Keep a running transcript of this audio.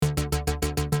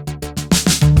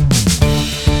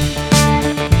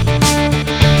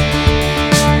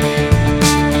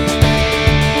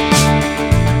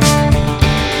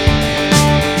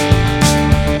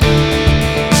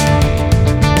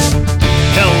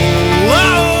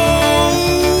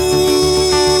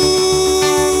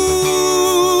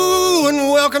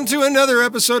another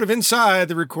episode of Inside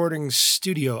the Recording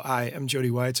Studio. I am Jody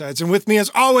Whitesides, and with me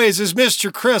as always is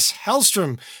Mr. Chris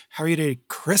Hellstrom. How are you today,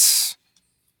 Chris?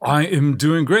 I am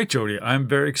doing great, Jody. I'm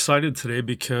very excited today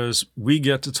because we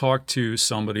get to talk to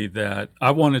somebody that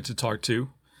I wanted to talk to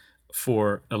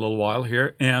for a little while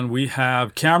here. And we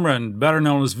have Cameron, better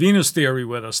known as Venus Theory,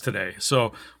 with us today.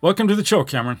 So welcome to the show,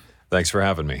 Cameron. Thanks for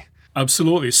having me.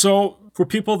 Absolutely. So for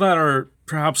people that are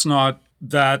perhaps not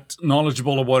that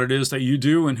knowledgeable of what it is that you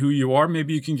do and who you are,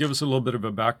 maybe you can give us a little bit of a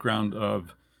background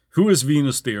of who is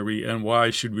Venus Theory and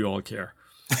why should we all care?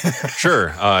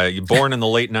 Sure. Born in the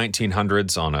late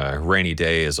 1900s on a rainy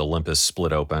day as Olympus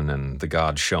split open and the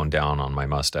gods shone down on my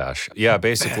mustache. Yeah,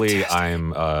 basically Fantastic.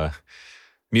 I'm a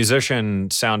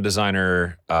musician, sound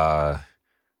designer,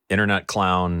 internet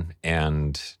clown,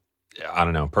 and I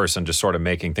don't know, person just sort of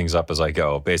making things up as I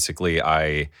go. Basically,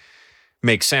 I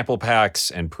make sample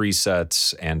packs and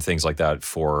presets and things like that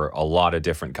for a lot of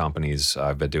different companies.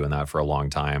 I've been doing that for a long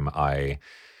time. I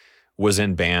was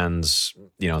in bands,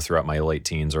 throughout my late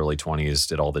teens, early 20s,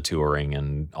 did all the touring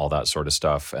and all that sort of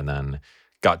stuff, and then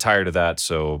got tired of that.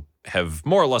 So have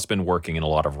more or less been working in a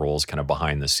lot of roles kind of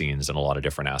behind the scenes in a lot of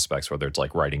different aspects, whether it's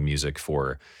like writing music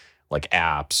for like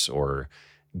apps or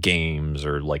games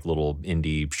or like little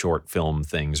indie short film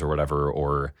things or whatever,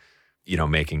 or,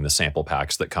 making the sample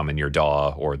packs that come in your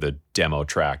DAW or the demo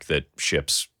track that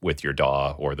ships with your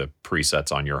DAW or the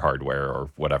presets on your hardware or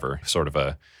whatever, sort of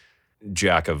a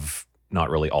jack of not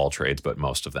really all trades, but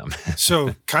most of them.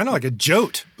 So kind of like a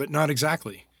jote, but not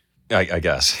exactly. I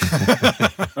guess.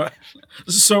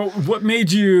 So what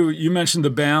made you mentioned the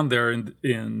band there in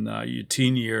your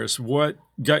teen years. What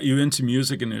got you into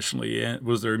music initially?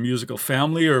 Was there a musical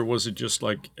family or was it just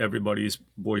like everybody's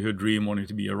boyhood dream wanting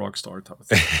to be a rock star type of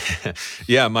thing?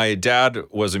 Yeah, my dad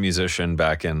was a musician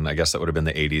back in, I guess that would have been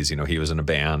the 80s. He was in a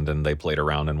band and they played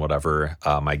around and whatever.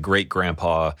 My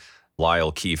great-grandpa,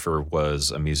 Lyle Kiefer,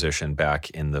 was a musician back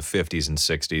in the 50s and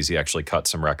 60s. He actually cut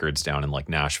some records down in like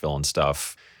Nashville and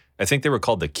stuff. I think they were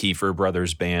called the Kiefer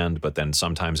Brothers Band, but then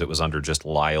sometimes it was under just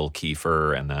Lyle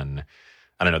Kiefer. And then,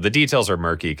 I don't know, the details are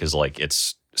murky because like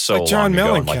it's so like John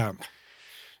long ago.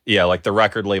 Mellencamp. Like the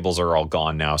record labels are all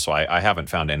gone now. So I haven't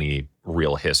found any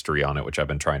real history on it, which I've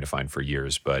been trying to find for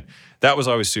years. But that was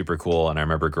always super cool. And I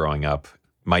remember growing up,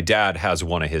 my dad has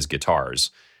one of his guitars,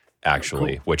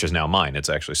 actually, cool. Which is now mine. It's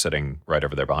actually sitting right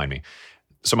over there behind me.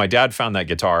 So my dad found that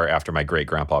guitar after my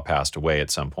great-grandpa passed away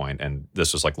at some point, and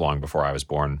this was like long before I was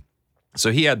born.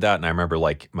 So he had that, and I remember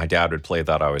like my dad would play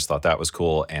that. I always thought that was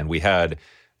cool. And we had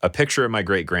a picture of my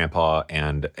great-grandpa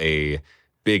and a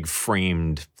big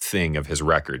framed thing of his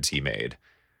records he made.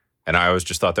 And I always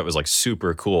just thought that was like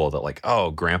super cool that like, oh,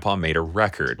 grandpa made a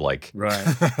record. Like, right.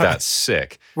 That's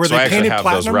sick. Were so they I actually have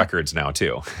platinum? those records now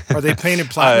too. Are they painted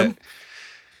platinum?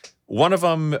 One of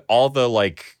them, all the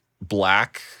like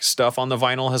black stuff on the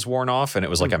vinyl has worn off and it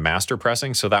was like a master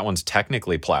pressing. So that one's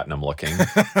technically platinum looking,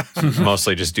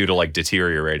 mostly just due to like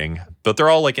deteriorating. But they're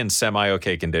all like in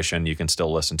semi-okay condition. You can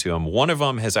still listen to them. One of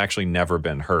them has actually never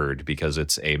been heard because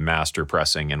it's a master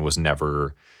pressing and was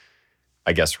never,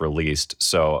 I guess, released.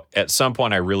 So at some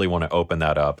point I really want to open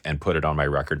that up and put it on my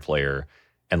record player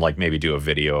and like maybe do a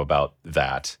video about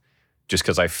that. Just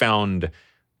because I found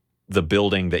the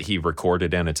building that he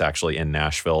recorded in, it's actually in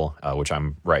Nashville, which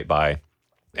I'm right by.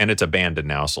 And it's abandoned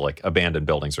now, so like abandoned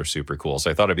buildings are super cool. So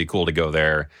I thought it'd be cool to go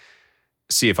there,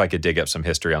 see if I could dig up some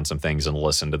history on some things and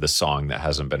listen to this song that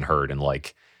hasn't been heard in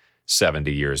like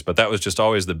 70 years. But that was just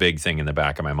always the big thing in the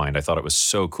back of my mind. I thought it was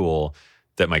so cool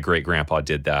that my great-grandpa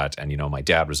did that. And, my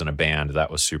dad was in a band.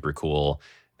 That was super cool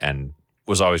and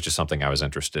was always just something I was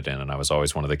interested in. And I was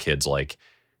always one of the kids like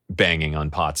banging on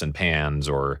pots and pans,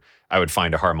 or I would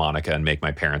find a harmonica and make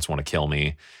my parents want to kill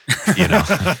me,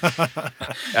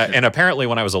 And apparently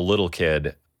when I was a little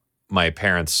kid, my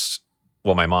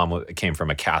mom came from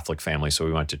a Catholic family, so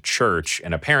we went to church,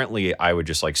 and apparently I would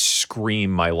just like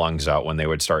scream my lungs out when they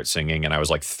would start singing, and I was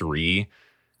like 3.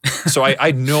 So I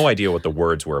had no idea what the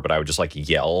words were, but I would just like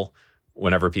yell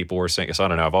whenever people were singing. So I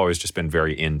don't know, I've always just been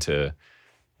very into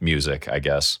music, I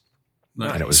guess.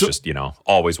 Nice. And it was just,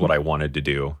 always what I wanted to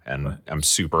do. And I'm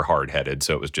super hard-headed.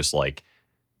 So it was just like,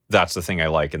 that's the thing I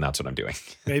like and that's what I'm doing.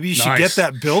 Maybe you should get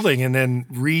that building and then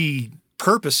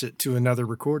repurpose it to another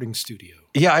recording studio.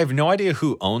 Yeah, I have no idea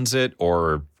who owns it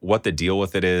or what the deal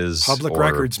with it is. Public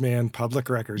records, man. Public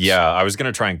records. Yeah, I was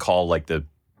going to try and call like the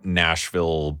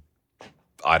Nashville,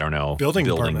 I don't know. Building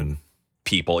department.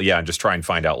 People. Yeah, and just try and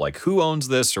find out like who owns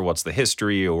this or what's the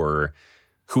history or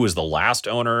who is the last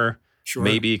owner. Sure.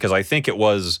 Maybe, because I think it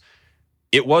was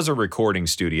a recording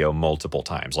studio multiple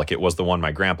times. Like it was the one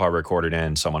my grandpa recorded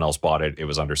in, someone else bought it, it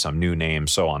was under some new name,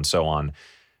 so on, so on.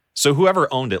 So whoever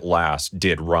owned it last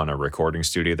did run a recording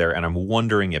studio there. And I'm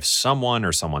wondering if someone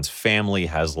or someone's family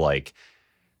has like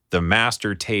the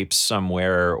master tapes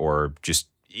somewhere, or just,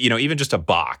 even just a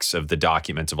box of the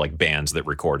documents of like bands that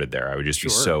recorded there. I would just be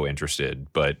so interested.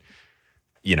 But,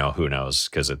 who knows?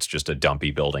 Because it's just a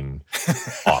dumpy building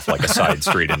off like a side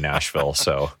street in Nashville.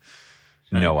 So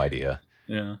no idea.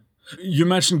 Yeah. You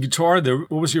mentioned guitar there.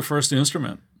 What was your first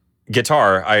instrument?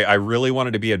 Guitar. I really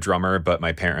wanted to be a drummer, but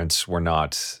my parents were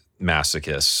not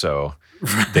masochists, so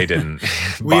they didn't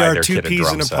We buy are their two kid a peas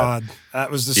drum in a set. pod. That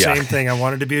was the same thing. I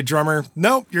wanted to be a drummer.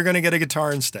 Nope, you're going to get a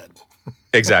guitar instead.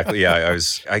 Exactly. Yeah,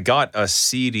 I got a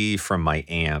CD from my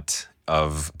aunt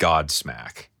of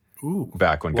Godsmack. Ooh.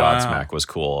 Back when Wow. Godsmack was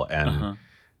cool, and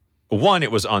one,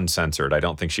 it was uncensored. I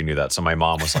don't think she knew that, so my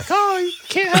mom was like, "Oh, you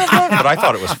can't have that," but I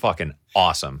thought it was fucking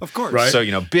awesome. Of course. Right. So,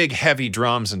 big heavy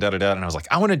drums and da-da-da. And I was like,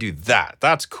 I want to do that.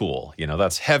 That's cool.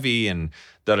 That's heavy and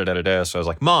da-da-da-da-da. So I was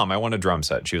like, Mom, I want a drum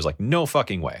set. And she was like, no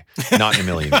fucking way. Not in a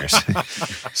million years.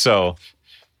 So,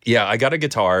 yeah, I got a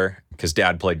guitar because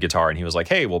Dad played guitar. And he was like,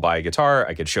 hey, we'll buy a guitar.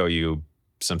 I could show you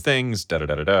some things,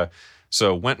 da-da-da-da-da.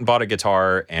 So went and bought a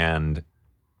guitar. And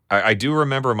I do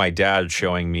remember my dad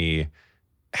showing me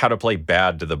how to play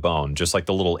Bad to the Bone, just like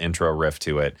the little intro riff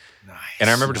to it. Nice. And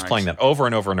I remember just playing that over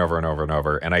and over and over and over and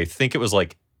over. And I think it was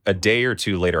like a day or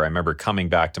two later, I remember coming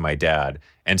back to my dad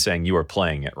and saying, you were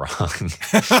playing it wrong.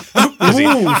 'Cause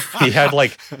he had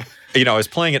like, I was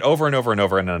playing it over and over and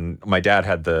over. And then my dad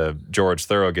had the George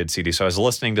Thorogood CD. So I was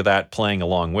listening to that, playing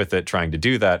along with it, trying to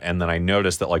do that. And then I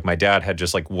noticed that like my dad had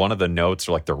just like one of the notes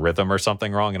or like the rhythm or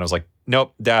something wrong. And I was like,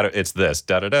 nope, Dad, it's this,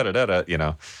 da-da-da-da-da,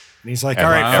 And he's like, And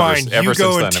all right, fine. ever You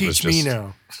go since and then, it was teach me just-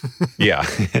 now. Yeah.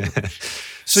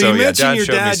 So you mentioned your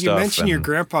showed me dad, you stuff mentioned your and-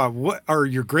 grandpa, or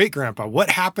your great grandpa. What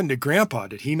happened to grandpa?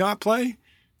 Did he not play?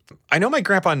 I know my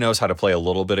grandpa knows how to play a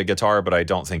little bit of guitar, but I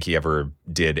don't think he ever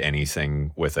did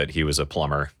anything with it. He was a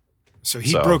plumber. So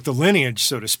he broke the lineage,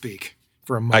 so to speak,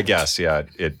 for a moment. I guess, yeah.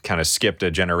 It kind of skipped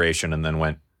a generation and then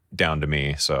went down to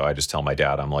me. So I just tell my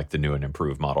dad I'm like the new and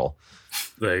improved model.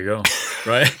 There you go.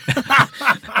 Right.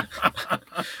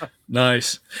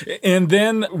 Nice. And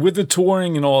then with the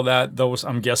touring and all that, those,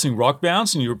 I'm guessing, rock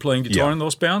bands, and you were playing guitar Yeah. in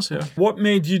those bands. Yeah. What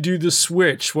made you do the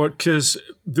switch? Because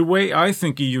the way I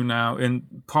think of you now,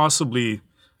 and possibly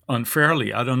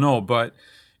unfairly, I don't know, but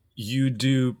you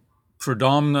do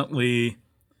predominantly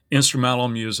instrumental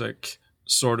music,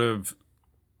 sort of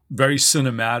very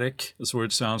cinematic, is what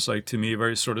it sounds like to me,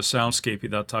 very sort of soundscapey,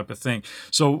 that type of thing.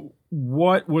 So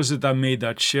what was it that made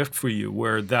that shift for you,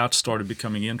 where that started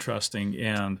becoming interesting?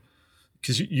 And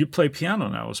because you play piano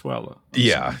now as well.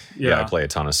 Yeah. I play a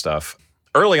ton of stuff.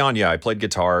 Early on, I played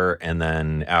guitar. And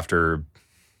then after,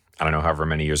 I don't know, however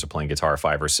many years of playing guitar,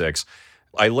 5 or 6,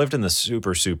 I lived in the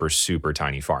super, super, super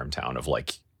tiny farm town of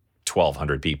like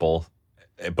 1,200 people.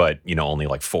 But, only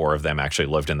like 4 of them actually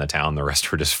lived in the town. The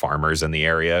rest were just farmers in the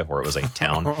area where it was a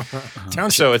town.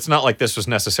 Township. So it's not like this was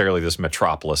necessarily this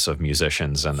metropolis of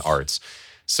musicians and arts.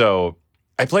 So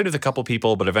I played with a couple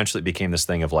people, but eventually it became this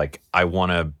thing of like, I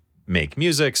want to make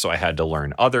music. So I had to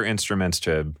learn other instruments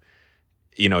to,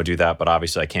 do that. But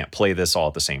obviously I can't play this all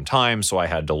at the same time. So I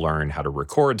had to learn how to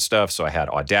record stuff. So I had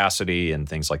Audacity and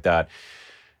things like that.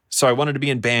 So I wanted to be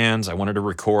in bands, I wanted to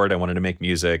record, I wanted to make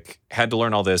music, had to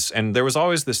learn all this. And there was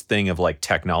always this thing of like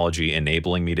technology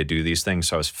enabling me to do these things.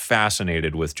 So I was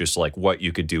fascinated with just like what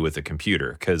you could do with a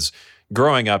computer. Because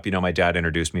growing up, my dad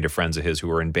introduced me to friends of his who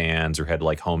were in bands or had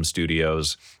like home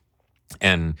studios.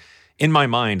 And in my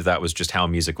mind, that was just how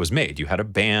music was made. You had a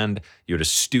band, you had a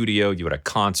studio, you had a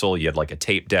console, you had like a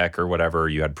tape deck or whatever,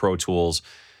 you had Pro Tools.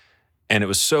 And it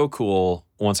was so cool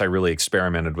once I really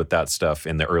experimented with that stuff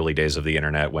in the early days of the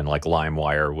internet when like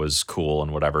LimeWire was cool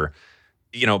and whatever,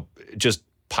 just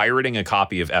pirating a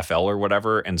copy of FL or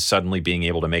whatever and suddenly being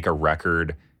able to make a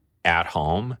record at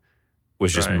home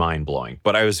was just Right. mind blowing.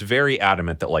 But I was very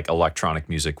adamant that like electronic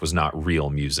music was not real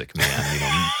music,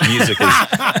 man. Music is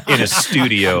in a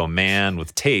studio, man,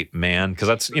 with tape, man. Cause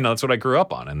that's what I grew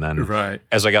up on. And then Right.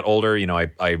 as I got older,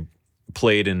 I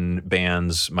played in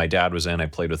bands my dad was in. I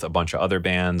played with a bunch of other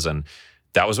bands, and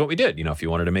that was what we did. If you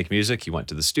wanted to make music, you went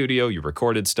to the studio, you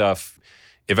recorded stuff.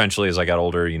 Eventually, as I got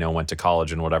older, went to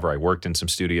college and whatever, I worked in some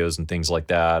studios and things like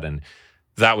that. And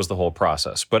that was the whole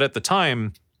process. But at the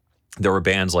time, there were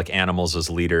bands like Animals as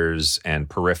Leaders and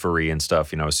Periphery and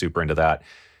stuff. I was super into that.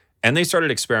 And they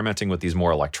started experimenting with these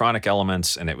more electronic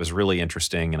elements, and it was really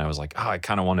interesting. And I was like, I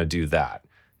kind of want to do that.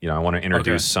 I want to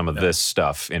introduce some of this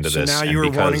stuff into this. So now you were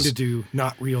wanting to do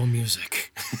not real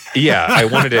music. Yeah, I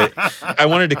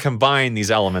wanted to combine these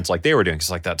elements like they were doing,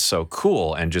 because like that's so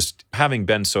cool. And just having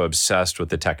been so obsessed with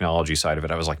the technology side of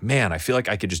it, I was like, man, I feel like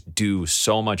I could just do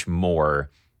so much more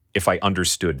if I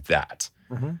understood that.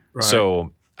 Mm-hmm. Right.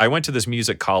 So I went to this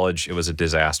music college. It was a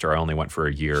disaster. I only went for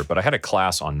a year, but I had a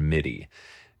class on MIDI.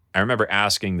 I remember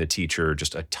asking the teacher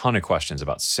just a ton of questions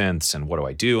about synths and what do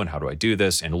I do and how do I do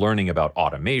this, and learning about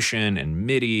automation and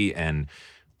MIDI and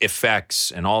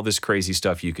effects and all this crazy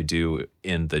stuff you could do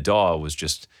in the DAW was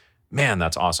just, man,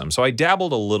 that's awesome. So I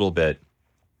dabbled a little bit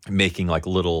making like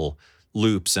little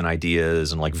loops and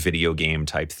ideas and like video game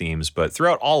type themes. But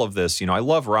throughout all of this, I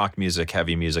love rock music,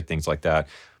 heavy music, things like that.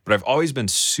 But I've always been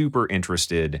super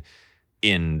interested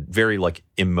in very like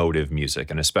emotive music,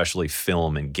 and especially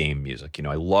film and game music.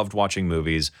 I loved watching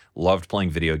movies, loved playing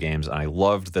video games, and I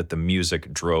loved that the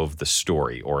music drove the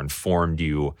story or informed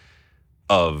you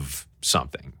of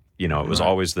something. It was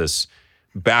always this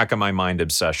back of my mind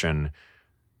obsession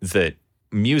that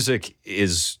music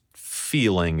is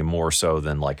feeling more so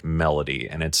than like melody,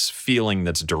 and it's feeling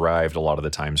that's derived a lot of the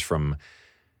times from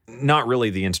not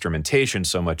really the instrumentation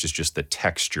so much as just the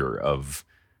texture of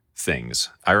things.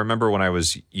 I remember when I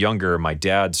was younger, my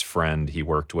dad's friend he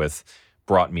worked with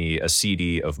brought me a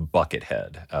CD of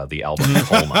Buckethead, the album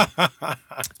Colma.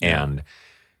 And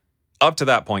up to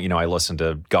that point, I listened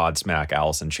to Godsmack,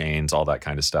 Alice in Chains, all that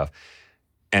kind of stuff.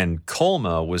 And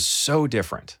Colma was so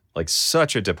different, like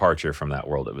such a departure from that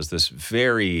world. It was this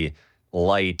very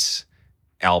light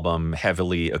album,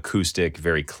 heavily acoustic,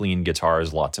 very clean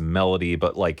guitars, lots of melody,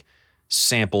 but like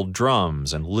sampled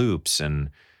drums and loops and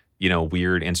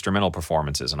weird instrumental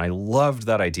performances. And I loved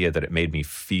that idea that it made me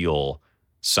feel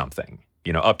something.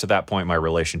 Up to that point, my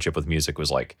relationship with music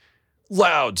was like,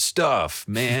 loud stuff,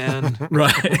 man.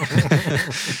 Right.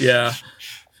 Yeah.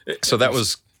 So that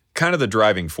was kind of the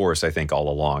driving force, I think, all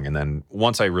along. And then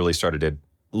once I really started to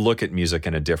look at music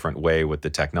in a different way with the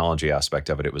technology aspect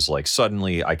of it, it was like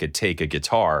suddenly I could take a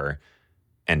guitar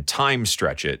and time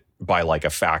stretch it by like a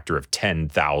factor of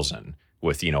 10,000.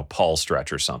 With, Paul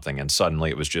Stretch or something. And suddenly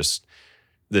it was just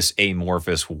this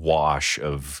amorphous wash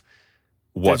of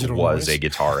what Digital was noise. a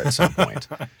guitar at some point.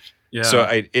 Yeah. So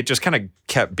it just kind of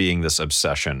kept being this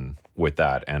obsession with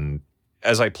that. And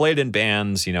as I played in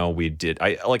bands,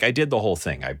 I did the whole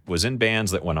thing. I was in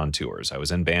bands that went on tours. I was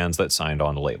in bands that signed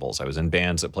on to labels. I was in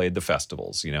bands that played the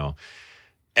festivals, And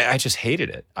I just hated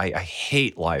it. I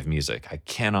hate live music. I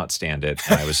cannot stand it.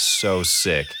 And I was so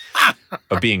sick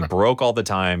of being broke all the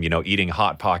time, eating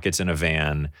Hot Pockets in a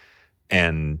van,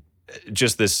 and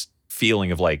just this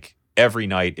feeling of like every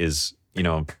night is,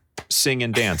 sing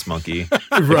and dance, monkey.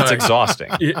 Right. It's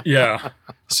exhausting. Yeah.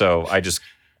 So I just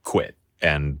quit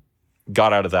and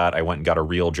got out of that. I went and got a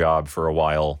real job for a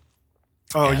while.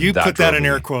 Oh, And you that put that drove in me-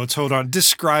 air quotes. Hold on.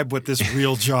 Describe what this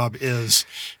real job is.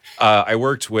 I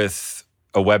worked with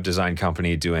a web design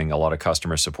company doing a lot of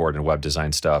customer support and web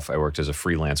design stuff. I worked as a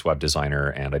freelance web designer,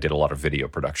 and I did a lot of video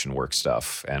production work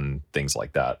stuff and things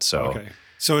like that. So Okay.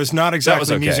 So it's not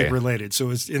exactly okay. music related.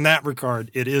 So it's in that regard,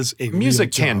 it is a music real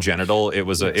job. tangential. It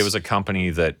was a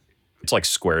company that it's like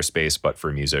Squarespace, but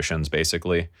for musicians,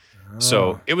 basically.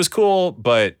 So it was cool,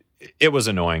 but it was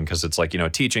annoying because it's like,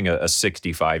 teaching a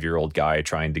 65-year-old guy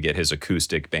trying to get his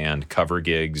acoustic band cover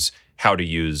gigs, how to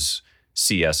use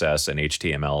CSS and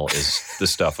HTML is the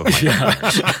stuff of my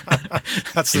nightmares.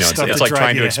 That's the It's stuff that like drive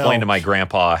trying you to explain hell. to my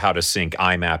grandpa how to sync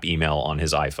IMAP email on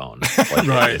his iPhone. Like,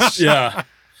 Right. it's- Yeah.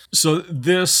 So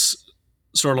this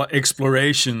sort of like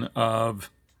exploration of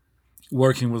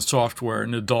working with software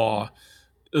in the DAW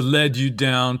led you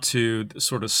down to the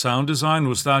sort of sound design.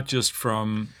 Was that just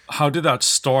from, how did that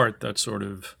start, that sort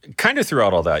of? Kind of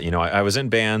throughout all that, I was in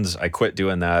bands. I quit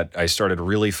doing that. I started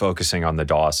really focusing on the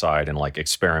DAW side and like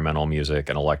experimental music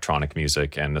and electronic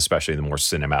music, and especially the more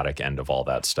cinematic end of all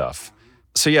that stuff.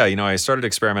 So yeah, I started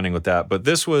experimenting with that. But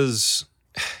this was,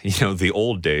 the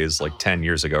old days, like 10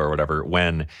 years ago or whatever,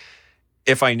 when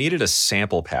if I needed a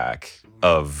sample pack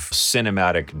of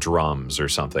cinematic drums or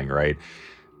something, right?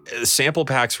 Sample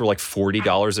packs were like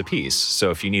 $40 a piece. So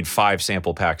if you need 5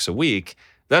 sample packs a week,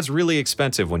 that's really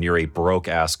expensive when you're a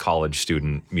broke-ass college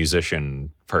student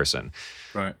musician person.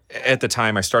 Right. At the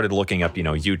time, I started looking up,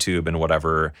 YouTube and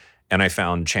whatever, and I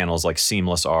found channels like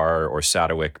Seamless R or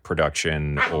Sadowik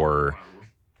Production or,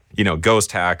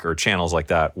 Ghost Hack or channels like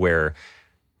that where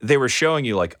they were showing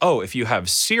you like, oh, if you have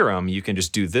Serum, you can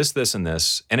just do this, this, and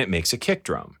this, and it makes a kick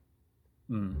drum.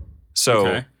 So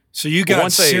Okay. So you got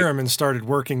Once I- Serum and started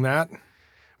working that?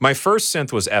 My first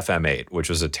synth was FM8, which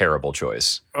was a terrible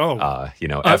choice. Oh.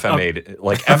 FM8,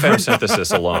 like FM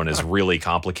synthesis alone is really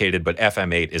complicated, but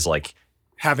FM8 is like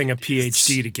having a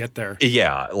PhD to get there.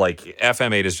 Yeah, like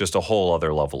FM8 is just a whole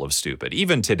other level of stupid.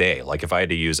 Even today, like if I had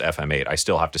to use FM8, I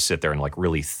still have to sit there and like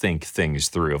really think things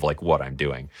through of like what I'm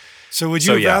doing. So would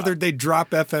you rather they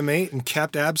drop FM8 and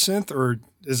kept Absinthe, or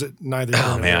is it neither?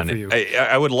 Oh man, for you?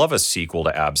 I would love a sequel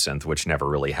to Absinthe, which never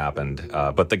really happened.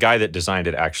 But the guy that designed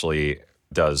it actually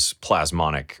does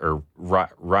Plasmonic or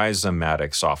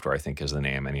Rhizomatic software, I think is the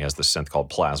name, and he has this synth called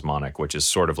Plasmonic, which is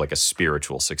sort of like a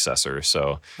spiritual successor.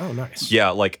 So, oh, nice.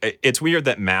 Yeah, like it's weird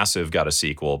that Massive got a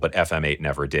sequel, but FM8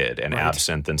 never did, and Right.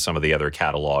 Absinthe and some of the other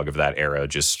catalog of that era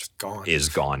just is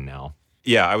gone now.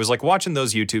 Yeah, I was like watching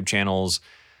those YouTube channels,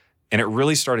 and it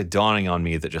really started dawning on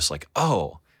me that just like,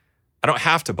 oh, I don't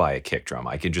have to buy a kick drum;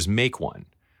 I can just make one,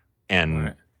 and.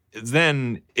 Right.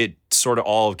 Then it sort of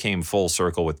all came full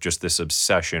circle with just this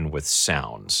obsession with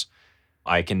sounds.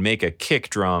 I can make a kick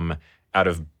drum out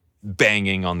of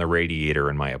banging on the radiator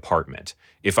in my apartment.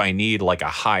 If I need like a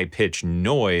high-pitched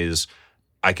noise,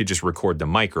 I could just record the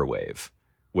microwave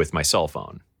with my cell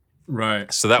phone.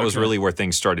 Right. So that was really where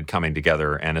things started coming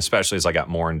together. And especially as I got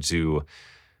more into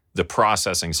the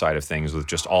processing side of things with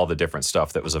just all the different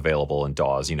stuff that was available in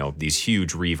DAWs, these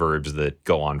huge reverbs that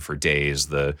go on for days,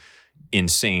 the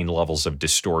insane levels of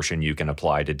distortion you can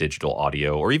apply to digital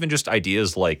audio, or even just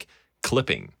ideas like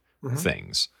clipping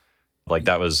things. Like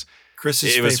that was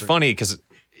Chris's it was funny because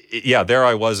there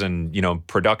I was in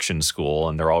production school,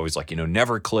 and they're always like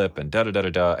never clip and da da da da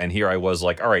da, and here I was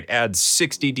like, all right, add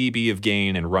 60 dB of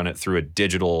gain and run it through a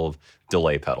digital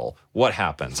delay pedal. What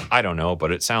happens? I don't know,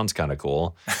 but it sounds kind of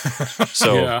cool.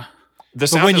 So yeah. The But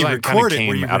sound when you design kind of record it,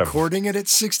 were came you out of recording it at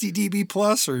 60 dB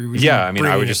plus, or were yeah, I mean,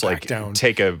 I bringing would it just back like down?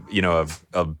 take a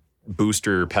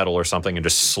booster pedal or something and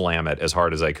just slam it as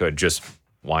hard as I could. Just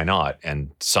why not?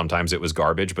 And sometimes it was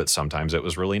garbage, but sometimes it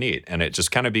was really neat. And it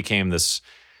just kind of became this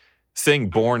thing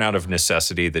born out of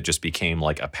necessity that just became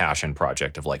like a passion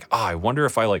project of like, I wonder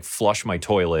if I like flush my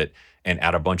toilet and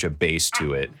add a bunch of bass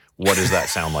to it, what does that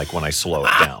sound like when I slow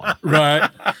it down? Right.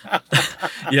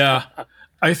 Yeah.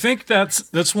 I think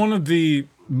that's one of the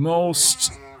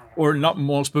most, or not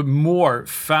most, but more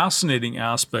fascinating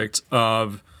aspects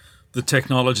of the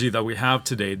technology that we have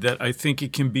today, that I think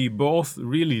it can be both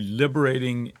really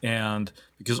liberating, and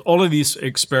because all of these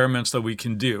experiments that we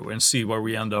can do and see where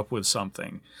we end up with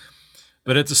something.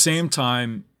 But at the same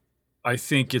time, I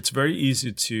think it's very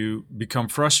easy to become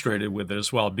frustrated with it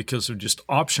as well because of just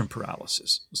option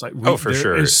paralysis. It's like,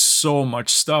 there is so much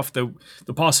stuff that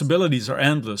the possibilities are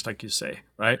endless, like you say,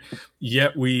 right?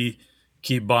 Yet we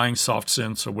keep buying soft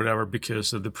synths or whatever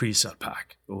because of the preset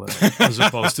pack or whatever, as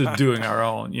opposed to doing our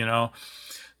own,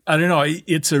 I don't know.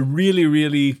 It's a really,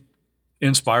 really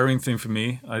inspiring thing for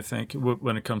me, I think,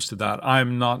 when it comes to that.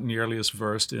 I'm not nearly as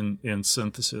versed in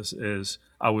synthesis as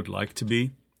I would like to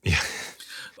be. Yeah.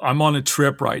 I'm on a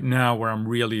trip right now where I'm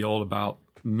really all about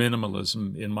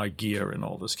minimalism in my gear and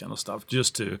all this kind of stuff,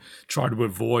 just to try to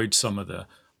avoid some of the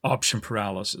option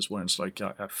paralysis when it's like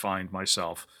I find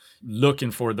myself looking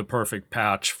for the perfect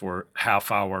patch for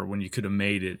half hour when you could have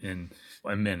made it in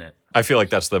a minute. I feel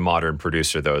like that's the modern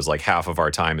producer, though, is like half of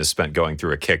our time is spent going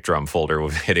through a kick drum folder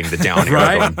with hitting the down arrow,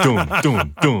 right? Going doom,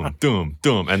 doom, doom, doom,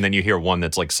 doom. And then you hear one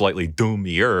that's like slightly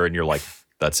doomier, and you're like,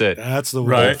 that's it. That's the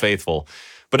Old Faithful.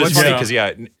 But it's funny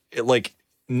because, like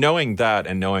knowing that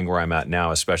and knowing where I'm at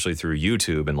now, especially through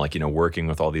YouTube and like, working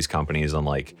with all these companies, and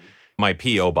like my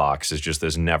P.O. box is just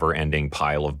this never ending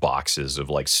pile of boxes of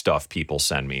like stuff people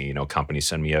send me. Companies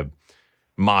send me a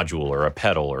module or a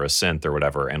pedal or a synth or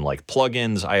whatever. And like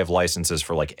plugins, I have licenses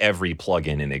for like every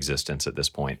plugin in existence at this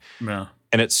point. Yeah.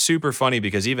 And it's super funny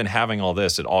because even having all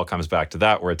this, it all comes back to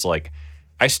that where it's like,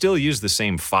 I still use the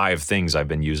same 5 things I've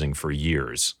been using for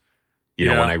years.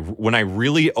 When I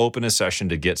really open a session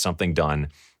to get something done,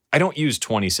 I don't use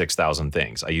 26,000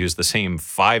 things. I use the same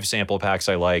 5 sample packs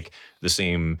I like, the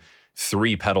same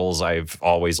 3 pedals I've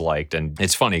always liked. And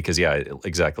it's funny because,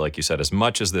 exactly like you said, as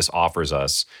much as this offers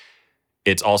us,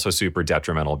 it's also super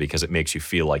detrimental because it makes you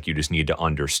feel like you just need to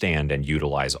understand and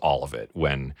utilize all of it.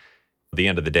 When at the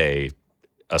end of the day,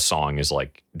 a song is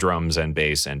like drums and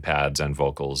bass and pads and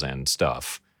vocals and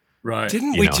stuff. Right.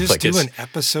 Didn't we just do an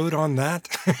episode on that?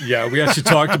 Yeah, we actually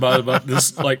talked about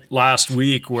this like last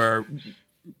week, where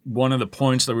one of the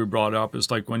points that we brought up is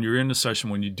like when you're in a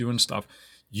session, when you're doing stuff,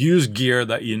 use gear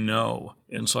that you know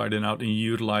inside and out and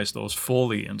utilize those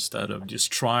fully instead of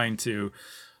just trying to,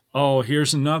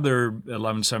 here's another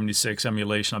 1176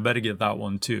 emulation. I better get that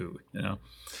one too,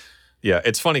 Yeah,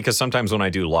 it's funny because sometimes when I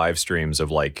do live streams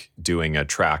of like doing a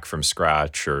track from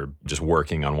scratch or just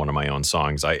working on one of my own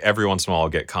songs, I every once in a while I'll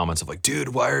get comments of like, dude,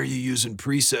 why are you using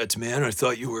presets, man? I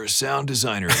thought you were a sound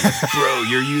designer. Like, bro,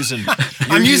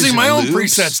 I'm using my own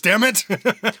loops." presets, damn it.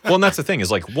 Well, and that's the thing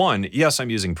is like, one, yes, I'm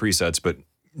using presets, but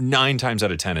 9 times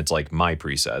out of 10, it's like my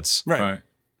presets. Right.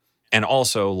 And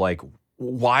also like,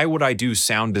 why would I do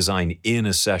sound design in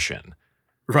a session?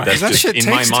 Right. That's That just shit in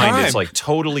my takes mind. time. It's like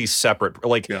totally separate.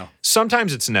 Like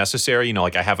sometimes it's necessary, you know,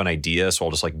 like I have an idea, so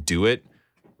I'll just like do it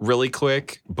really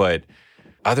quick. But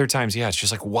other times, yeah, it's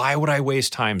just like, why would I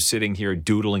waste time sitting here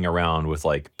doodling around with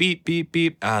like beep, beep,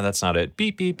 beep. That's not it.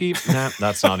 Beep, beep, beep. Nah,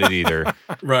 that's not it either.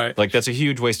 Right. Like that's a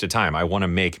huge waste of time. I want to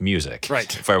make music.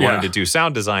 Right. If I wanted to do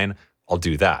sound design, I'll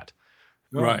do that.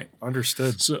 No, Right.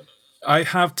 Understood. So I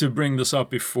have to bring this up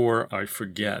before I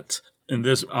forget. And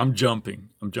this, I'm jumping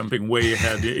way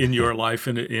ahead in your life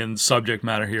and in subject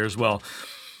matter here as well.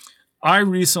 I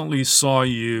recently saw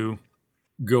you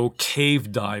go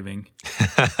cave diving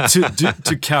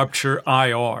to capture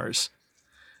IRs.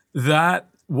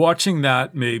 Watching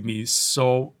that made me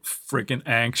so freaking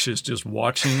anxious just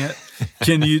watching it.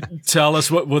 Can you tell us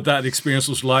what that experience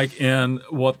was like and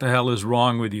what the hell is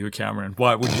wrong with you, Cameron?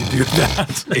 Why would you do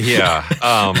that?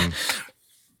 Yeah.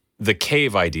 The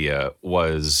cave idea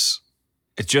was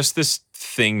just this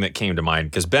thing that came to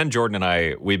mind because Ben Jordan and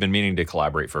I, we've been meaning to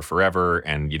collaborate for forever.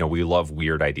 And, you know, we love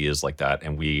weird ideas like that.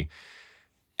 And we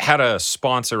had a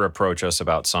sponsor approach us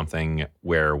about something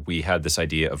where we had this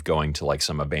idea of going to like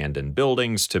some abandoned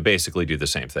buildings to basically do the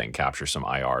same thing, capture some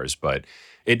IRs. But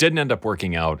it didn't end up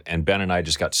working out. And Ben and I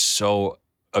just got so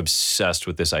obsessed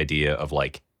with this idea of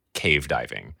like cave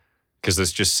diving because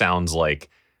this just sounds like,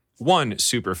 1,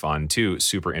 super fun, 2,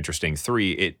 super interesting,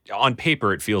 3, on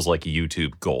paper it feels like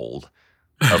YouTube gold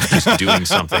of just doing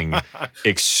something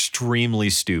extremely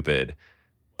stupid,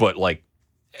 but like,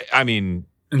 I mean,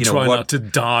 And you know try what? not to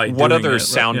die. What doing other it,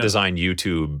 sound right? Yeah. design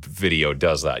YouTube video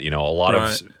does that? You know,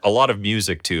 a lot of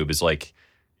music tube is like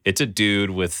it's a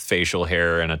dude with facial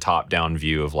hair and a top-down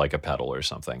view of like a pedal or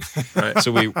something. Right.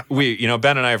 So we you know,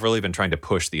 Ben and I have really been trying to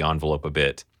push the envelope a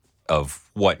bit of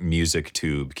what music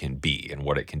tube can be and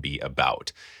what it can be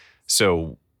about.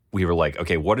 So we were like,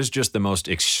 okay, what is just the most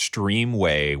extreme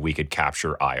way we could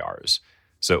capture IRs?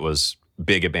 So it was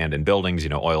big abandoned buildings, you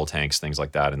know, oil tanks, things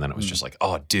like that. And then it was just like,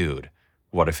 oh, dude,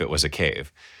 what if it was a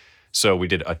cave? So we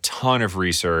did a ton of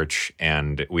research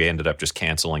and we ended up just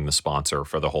canceling the sponsor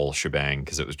for the whole shebang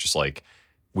because it was just like,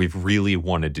 we really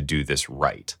wanted to do this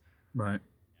right. Right.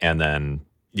 And then,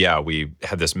 yeah, we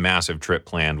had this massive trip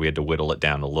planned. We had to whittle it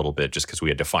down a little bit just because we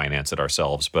had to finance it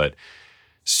ourselves. But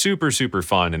super, super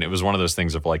fun. And it was one of those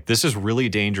things of like, this is really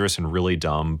dangerous and really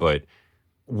dumb, but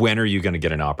when are you going to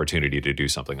get an opportunity to do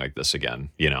something like this again,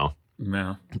 you know?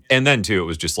 Yeah. And then, too, it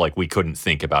was just like we couldn't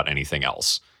think about anything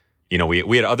else. You know,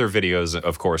 we had other videos,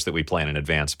 of course, that we plan in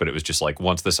advance, but it was just like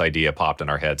once this idea popped in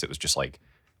our heads, it was just like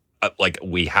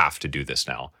we have to do this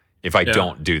now. If I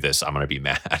don't do this, I'm going to be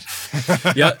mad.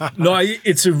 Yeah, no,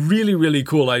 it's a really, really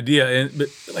cool idea. But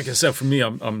like I said, for me,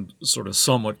 I'm sort of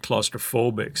somewhat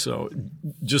claustrophobic. So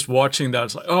just watching that,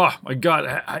 it's like, oh my God,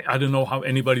 I don't know how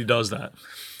anybody does that.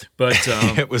 But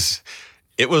it was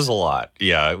a lot.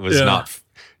 Yeah, it was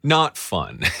not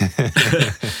fun.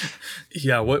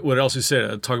 yeah, what else you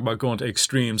said? Talk about going to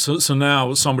extremes. So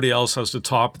now somebody else has to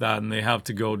top that, and they have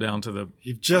to go down to the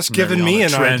You've just given me an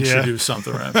trench idea. to do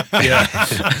something, right? Yeah.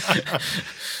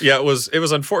 Yeah, it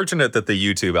was unfortunate that the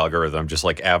YouTube algorithm just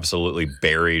like absolutely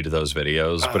buried those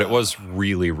videos, but it was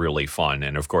really, really fun.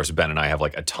 And of course, Ben and I have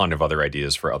like a ton of other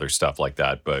ideas for other stuff like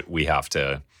that, but we have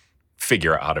to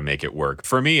figure out how to make it work.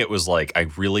 For me, it was like, I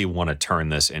really want to turn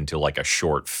this into like a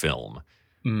short film.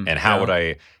 And how would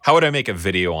I make a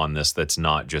video on this that's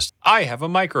not just, I have a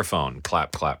microphone,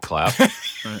 clap, clap, clap.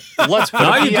 Let's put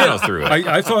a piano through it.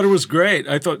 I thought it was great.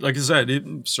 I thought, like I said, it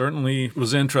certainly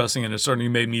was interesting and it certainly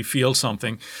made me feel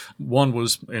something. One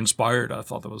was inspired. I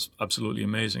thought that was absolutely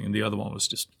amazing. And the other one was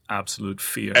just absolute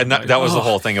fear. And that was the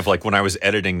whole thing of like, when I was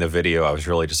editing the video, I was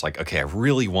really just like, okay, I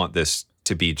really want this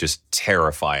to be just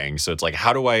terrifying. So it's like,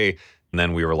 how do I... And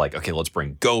then we were like, okay, let's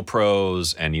bring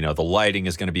GoPros and, you know, the lighting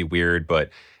is going to be weird. But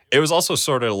it was also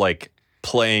sort of like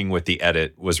playing with the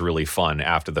edit was really fun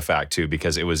after the fact, too,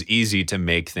 because it was easy to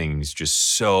make things just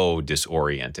so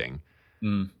disorienting.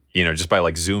 You know, just by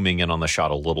like zooming in on the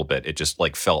shot a little bit, it just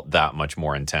like felt that much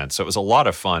more intense. So it was a lot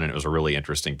of fun and it was a really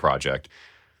interesting project.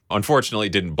 Unfortunately,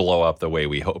 it didn't blow up the way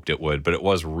we hoped it would, but it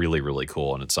was really, really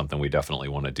cool. And it's something we definitely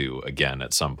want to do again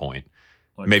at some point.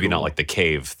 Maybe not like the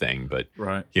cave thing, but,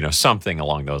 you know, something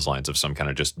along those lines of some kind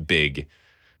of just big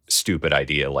stupid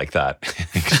idea like that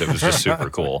because it was just super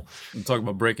cool. And talk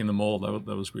about breaking the mold.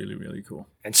 That was really, really cool.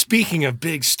 And speaking of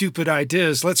big, stupid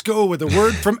ideas, let's go with a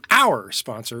word from our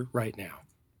sponsor right now.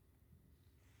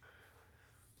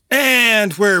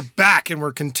 And we're back, and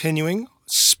we're continuing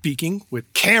speaking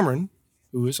with Cameron,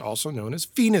 who is also known as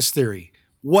Venus Theory.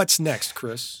 What's next,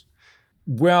 Chris?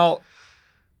 Well,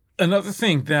 another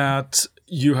thing that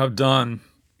you have done,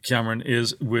 Cameron,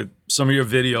 is with some of your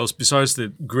videos, besides the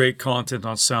great content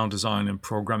on sound design and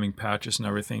programming patches and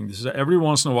everything, this is every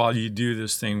once in a while you do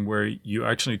this thing where you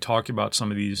actually talk about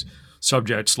some of these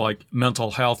subjects like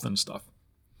mental health and stuff.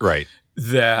 Right.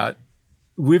 That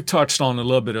we've touched on a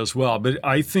little bit as well. But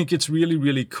I think it's really,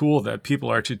 really cool that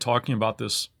people are actually talking about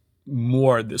this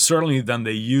more, certainly than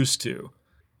they used to.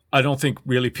 I don't think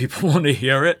really people want to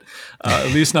hear it,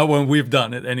 at least not when we've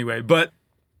done it anyway. But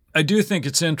I do think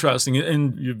it's interesting,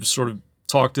 and you've sort of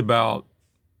talked about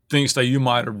things that you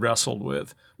might have wrestled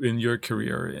with in your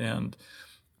career. And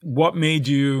what made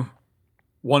you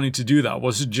wanting to do that?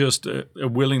 Was it just a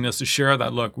willingness to share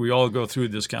that, look, we all go through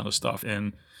this kind of stuff,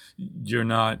 and you're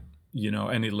not,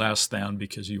 any less than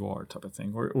because you are, type of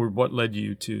thing? Or what led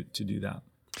you to do that?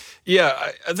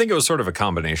 Yeah, I think it was sort of a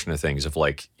combination of things of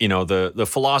like, the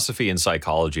philosophy and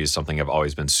psychology is something I've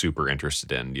always been super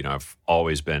interested in. I've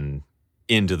always been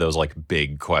into those like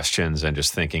big questions and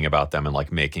just thinking about them and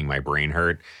like making my brain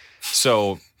hurt.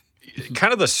 So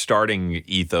kind of the starting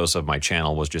ethos of my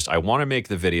channel was just, I want to make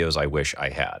the videos I wish I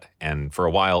had. And for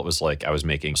a while it was like I was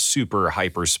making super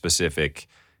hyper specific,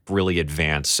 really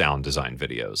advanced sound design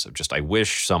videos of just, I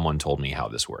wish someone told me how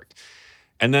this worked.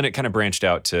 And then it kind of branched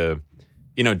out to,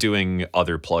 doing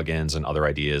other plugins and other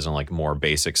ideas and like more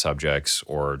basic subjects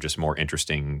or just more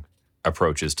interesting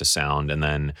approaches to sound. And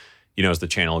then, as the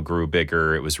channel grew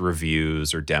bigger, it was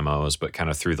reviews or demos, but kind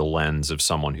of through the lens of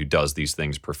someone who does these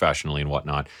things professionally and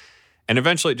whatnot. And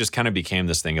eventually it just kind of became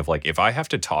this thing of like, if I have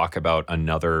to talk about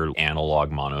another analog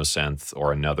monosynth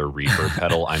or another reverb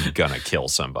pedal, I'm gonna kill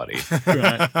somebody.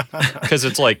 Because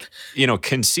it's like,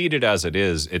 conceited as it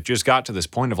is, it just got to this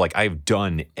point of like, I've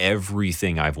done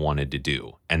everything I've wanted to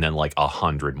do and then like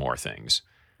 100 more things.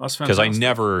 Because I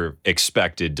never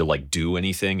expected to like do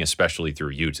anything, especially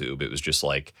through YouTube. It was just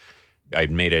like,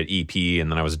 I'd made an EP and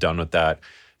then I was done with that.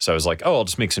 So I was like, I'll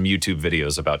just make some YouTube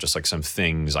videos about just like some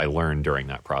things I learned during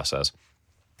that process.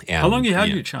 And, how long you had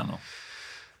your channel?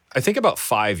 I think about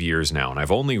 5 years now. And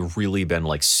I've only really been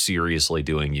like seriously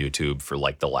doing YouTube for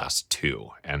like the last 2.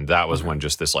 And that was when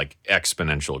just this like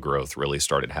exponential growth really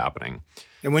started happening.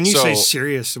 And when you say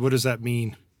serious, what does that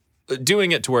mean?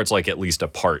 Doing it to where it's like at least a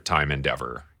part-time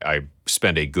endeavor. I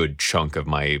spend a good chunk of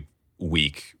my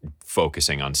week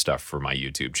focusing on stuff for my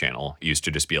YouTube channel. It used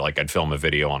to just be like I'd film a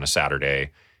video on a Saturday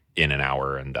in an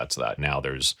hour and that's that. Now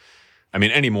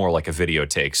anymore like a video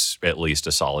takes at least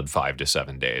a solid 5 to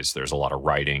 7 days. There's a lot of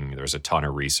writing, there's a ton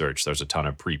of research, there's a ton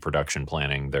of pre-production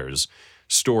planning, there's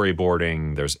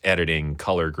storyboarding, there's editing,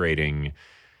 color grading,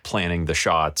 planning the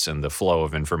shots and the flow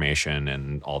of information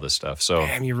and all this stuff. So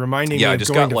damn, you're reminding me of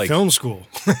going to film school.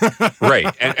 Right.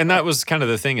 And that was kind of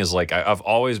the thing is like, I've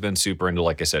always been super into,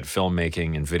 like I said,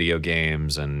 filmmaking and video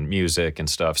games and music and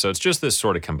stuff. So it's just this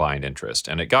sort of combined interest.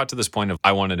 And it got to this point of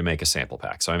I wanted to make a sample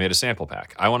pack. So I made a sample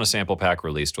pack. I want a sample pack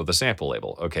released with a sample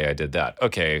label. Okay, I did that.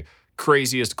 Okay,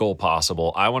 craziest goal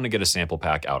possible. I want to get a sample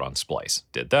pack out on Splice.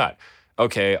 Did that.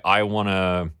 Okay, I want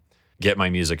to get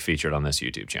my music featured on this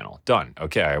YouTube channel. Done.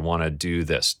 Okay, I want to do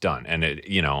this. Done. And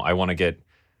I want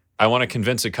to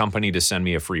convince a company to send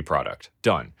me a free product.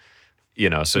 Done.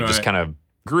 So it just kind of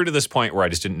grew to this point where I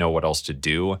just didn't know what else to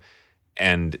do.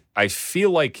 And I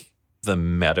feel like the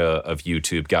meta of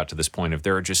YouTube got to this point of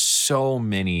there are just so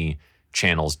many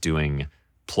channels doing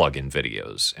plugin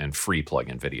videos and free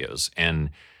plugin videos. And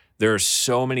there are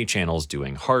so many channels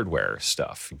doing hardware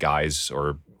stuff, guys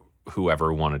or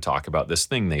whoever want to talk about this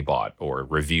thing they bought or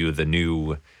review the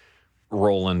new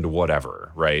Roland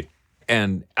whatever, right?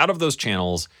 And out of those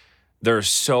channels, there's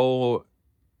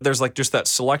like just that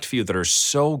select few that are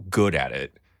so good at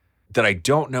it that I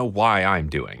don't know why I'm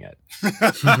doing it.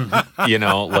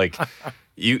 Like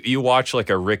you watch like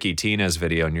a Ricky Tinez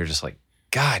video and you're just like,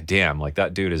 God damn, like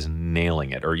that dude is nailing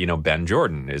it. Or, Ben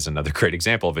Jordan is another great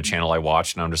example of a channel I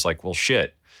watched and I'm just like, well,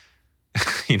 shit.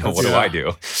 What do I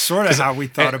do? Sort of how we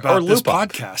thought about this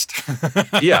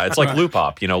podcast. Yeah, it's like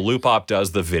Loopop. Loopop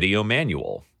does the video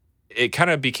manual. It kind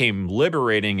of became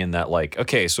liberating in that like,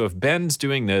 okay, so if Ben's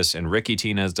doing this and Ricky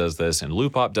Tinez does this and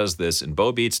Loopop does this and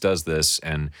Bo Beats does this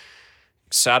and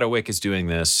Sadowik is doing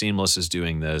this, Seamless is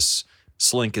doing this,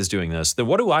 Slink is doing this, then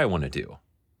what do I want to do?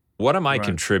 What am I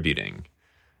contributing?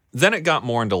 Then it got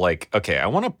more into like, okay, I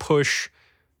want to push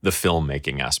the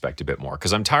filmmaking aspect a bit more,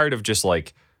 because I'm tired of just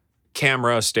like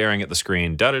camera staring at the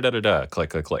screen, da-da-da-da-da, click,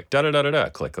 click, click, da-da-da-da-da,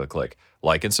 click, click, click,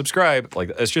 like and subscribe.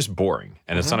 Like, it's just boring,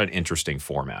 and it's not an interesting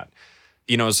format.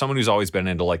 You know, as someone who's always been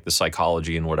into like the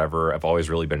psychology and whatever, I've always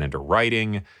really been into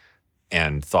writing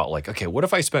and thought like, okay, what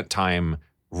if I spent time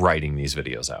writing these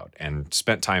videos out and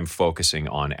spent time focusing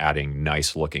on adding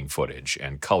nice looking footage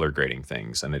and color grading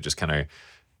things? And it just kind of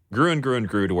grew and grew and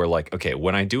grew to where like, okay,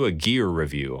 when I do a gear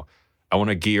review, I want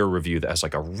a gear review that has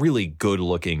like a really good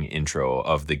looking intro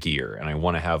of the gear. And I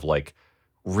want to have like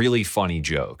really funny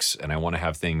jokes, and I want to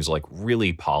have things like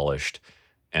really polished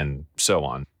and so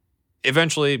on.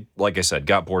 Eventually, like I said,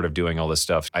 got bored of doing all this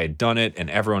stuff. I had done it and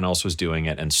everyone else was doing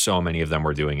it, and so many of them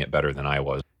were doing it better than I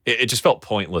was. It just felt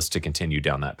pointless to continue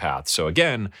down that path. So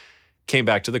again, came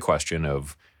back to the question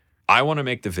of, I want to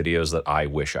make the videos that I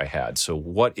wish I had. So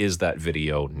what is that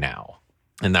video now?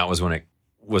 And that was when it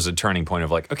was a turning point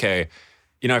of like, okay,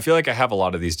 you know, I feel like I have a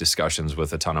lot of these discussions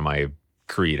with a ton of my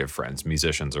creative friends,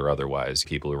 musicians or otherwise,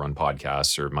 people who run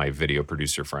podcasts or my video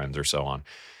producer friends or so on.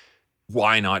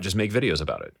 Why not just make videos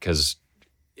about it? Because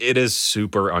it is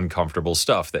super uncomfortable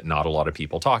stuff that not a lot of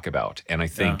people talk about. And I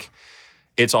think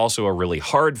it's also a really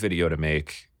hard video to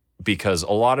make, because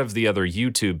a lot of the other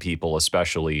YouTube people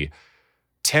especially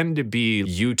tend to be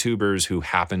YouTubers who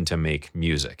happen to make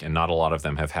music, and not a lot of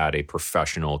them have had a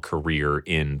professional career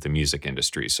in the music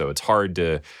industry. So it's hard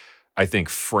to, I think,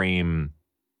 frame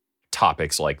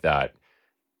topics like that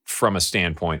from a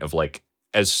standpoint of like,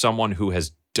 as someone who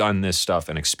has done this stuff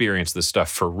and experienced this stuff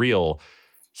for real,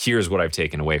 here's what I've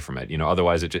taken away from it. You know,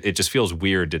 otherwise it just feels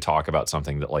weird to talk about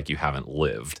something that like you haven't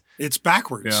lived. It's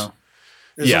backwards. Yeah.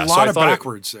 There's a lot of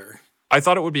backwards there. I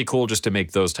thought it would be cool just to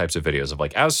make those types of videos of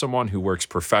like, as someone who works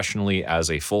professionally as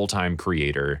a full-time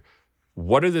creator,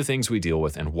 what are the things we deal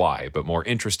with and why? But more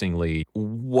interestingly,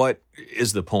 what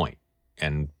is the point?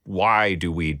 And why do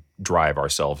we drive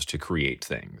ourselves to create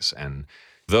things? And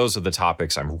those are the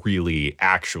topics I'm really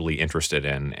actually interested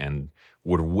in and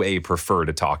would way prefer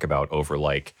to talk about over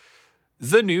like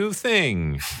the new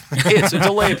thing. It's a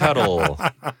delay pedal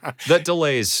that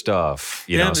delays stuff,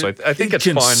 you know. So I think it's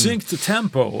fun. It can sync the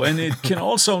tempo, and it can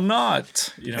also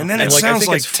not. You know, And then And it like, I sounds think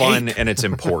like it's fun tape. and it's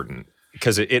important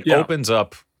because it Yeah. opens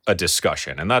up a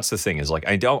discussion. And that's the thing, is like,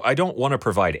 I don't want to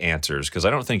provide answers, because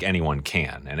I don't think anyone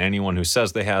can. And anyone who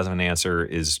says they have an answer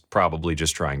is probably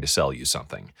just trying to sell you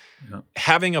something. Yeah.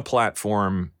 Having a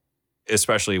platform,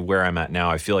 especially where I'm at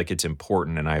now, I feel like it's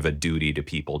important, and I have a duty to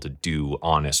people to do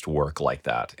honest work like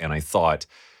that. And I thought,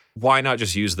 why not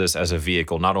just use this as a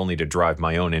vehicle, not only to drive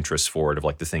my own interests forward of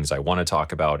like the things I want to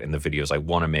talk about and the videos I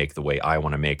want to make the way I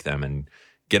want to make them, and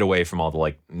get away from all the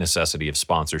like necessity of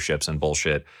sponsorships and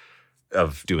bullshit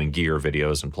of doing gear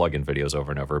videos and plugin videos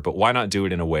over and over. But why not do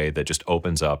it in a way that just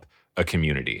opens up a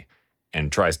community and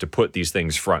tries to put these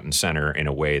things front and center in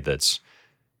a way that's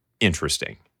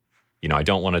interesting? You know, I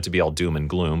don't want it to be all doom and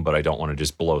gloom, but I don't want to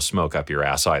just blow smoke up your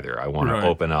ass either. I want Right. to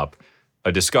open up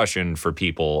a discussion for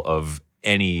people of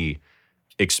any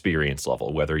experience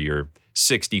level, whether you're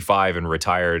 65 and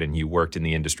retired and you worked in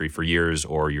the industry for years,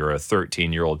 or you're a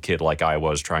 13-year-old kid like I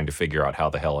was trying to figure out how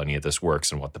the hell any of this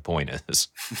works and what the point is.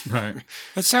 Right.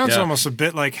 That sounds Yeah. almost a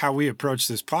bit like how we approach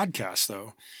this podcast,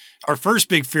 though. Our first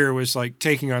big fear was like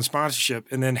taking on sponsorship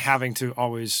and then having to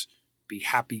always be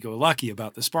happy-go-lucky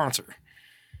about the sponsor.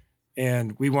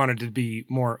 And we wanted to be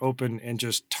more open and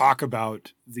just talk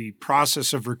about the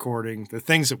process of recording, the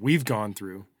things that we've gone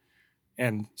through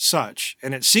and such.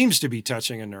 And it seems to be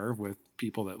touching a nerve with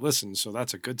people that listen. So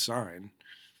that's a good sign.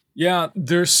 Yeah,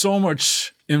 there's so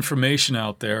much information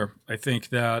out there. I think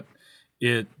that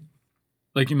it,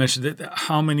 like you mentioned, that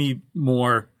how many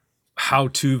more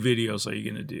how-to videos are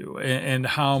you going to do? And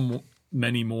how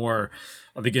many more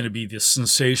are they going to be this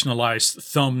sensationalized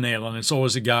thumbnail? And it's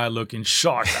always a guy looking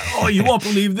shocked. Oh, you won't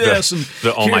believe this. And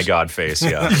The oh my here's- God face,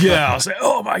 yeah. Yeah, I was like,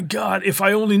 oh my God, if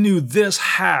I only knew this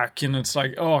hack. And it's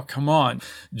like, oh, come on.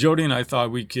 Jody and I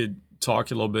thought we could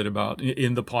talk a little bit about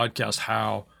in the podcast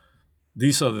how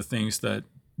these are the things that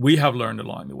we have learned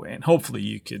along the way. And hopefully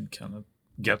you could kind of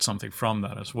get something from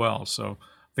that as well. So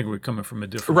I think we're coming from a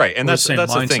different Right. And that's same the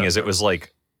thing, mindset, is it though. was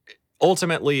like,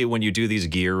 ultimately, when you do these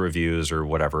gear reviews or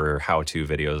whatever, how-to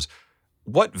videos,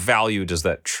 what value does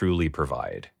that truly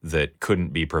provide that couldn't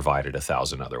be provided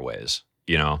 1,000 other ways?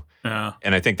 You know? Yeah.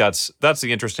 And I think that's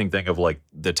the interesting thing of like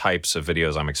the types of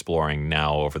videos I'm exploring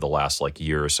now over the last like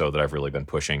year or so, that I've really been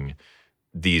pushing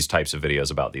these types of videos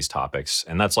about these topics.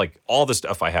 And that's like all the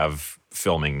stuff I have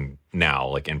filming now,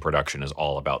 like in production, is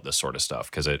all about this sort of stuff,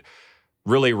 because it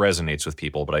really resonates with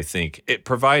people. But I think it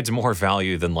provides more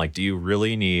value than like, do you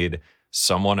really need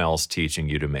someone else teaching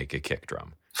you to make a kick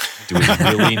drum? Do we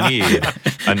really need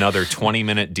another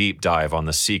 20-minute deep dive on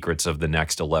the secrets of the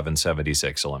next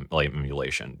 1176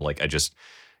 emulation? Like,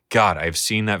 God, I've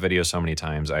seen that video so many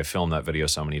times. I've filmed that video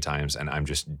so many times, and I'm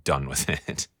just done with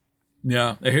it.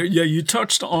 Yeah. Yeah. You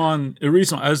touched on a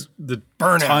reason as the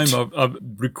Burnout. time of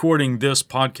recording this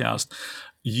podcast,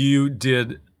 you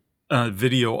did a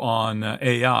video on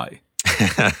AI.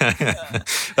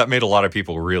 That made a lot of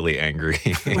people really angry.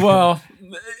 Well,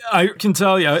 I can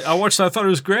tell you, I watched that. I thought it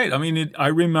was great. I mean, I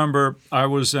remember I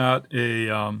was at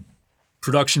a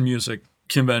production music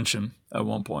convention at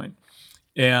one point,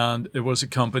 and it was a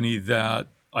company that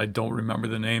I don't remember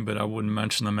the name, but I wouldn't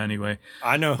mention them anyway.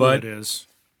 I know who But- it is.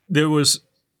 There was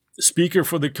a speaker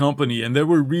for the company, and they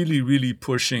were really, really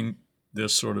pushing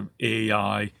this sort of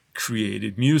AI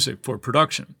created music for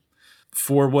production.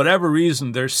 For whatever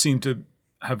reason, they seemed to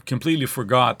have completely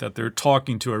forgot that they're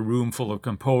talking to a room full of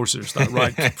composers that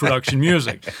write production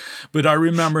music. But I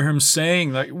remember him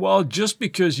saying, like, well, just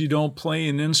because you don't play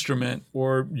an instrument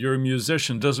or you're a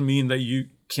musician doesn't mean that you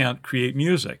can't create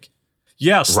music.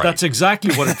 Yes, Right. that's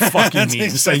exactly what it fucking That's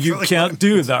means. That you exactly can't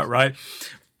do that, right?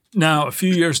 Now, a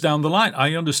few years down the line,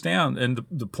 I understand, and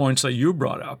the points that you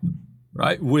brought up,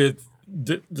 right, with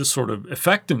the sort of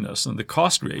effectiveness and the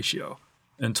cost ratio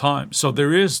and time. So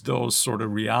there is those sort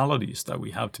of realities that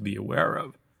we have to be aware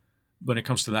of. When it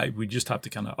comes to that, we just have to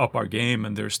kind of up our game,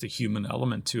 and there's the human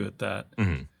element to it that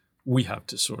we have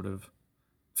to sort of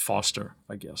foster,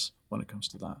 I guess, when it comes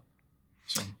to that.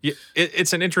 So. Yeah,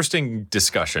 it's an interesting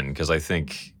discussion because I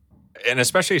think, and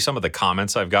especially some of the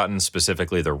comments I've gotten,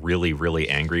 specifically the really, really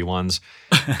angry ones,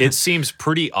 it seems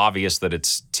pretty obvious that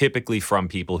it's typically from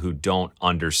people who don't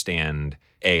understand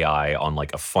AI on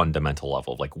like a fundamental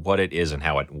level, like what it is and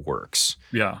how it works.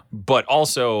 Yeah. But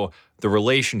also the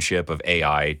relationship of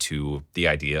AI to the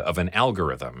idea of an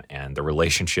algorithm and the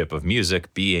relationship of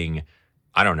music being,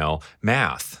 I don't know,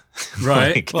 math.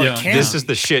 Right. Like, Well, it yeah. can this be. is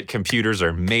the shit computers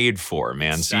are made for,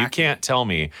 man. So you Exactly. can't tell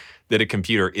me that a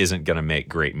computer isn't going to make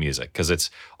great music, because it's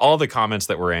all the comments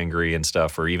that were angry and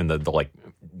stuff, or even the like,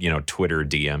 Twitter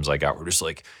DMs I got were just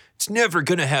like, it's never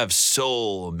going to have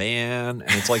soul, man.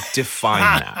 And it's like,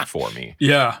 define that for me.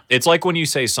 Yeah. It's like when you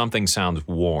say something sounds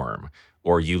warm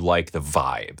or you like the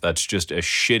vibe. That's just a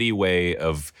shitty way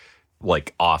of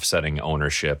like offsetting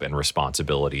ownership and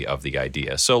responsibility of the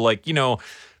idea. So like,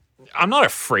 I'm not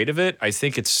afraid of it. I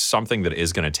think it's something that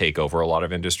is going to take over a lot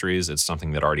of industries. It's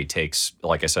something that already takes,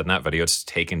 like I said in that video, it's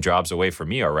taken jobs away from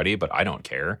me already, but I don't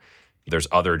care. There's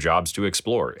other jobs to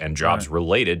explore and jobs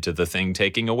related to the thing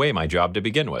taking away my job to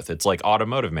begin with. It's like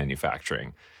automotive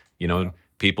manufacturing.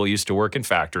 People used to work in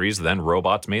factories, then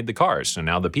robots made the cars. So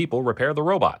now the people repair the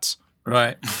robots.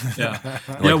 Right. Yeah.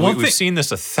 Like we've seen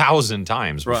this 1,000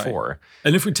 times Right. before.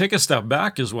 And if we take a step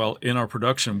back as well in our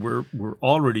production, we're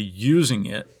already using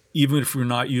it, even if we're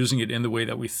not using it in the way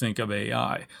that we think of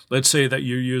AI. Let's say that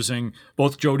you're using,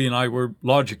 both Jody and I were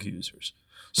Logic users.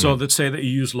 So let's say that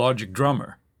you use Logic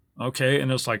Drummer, okay?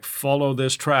 And it's like, follow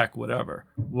this track, whatever.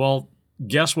 Well,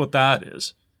 guess what that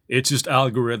is? It's just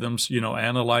algorithms,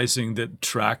 analyzing the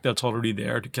track that's already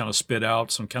there to kind of spit out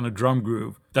some kind of drum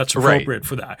groove that's appropriate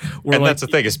for that. Or And like, that's the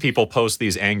thing is people post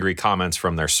these angry comments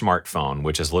from their smartphone,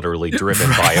 which is literally driven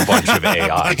by a bunch of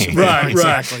AI. Right,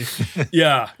 Exactly.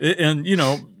 Yeah, and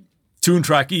Tune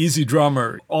Track, Easy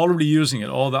Drummer, already using it,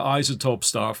 all the isotope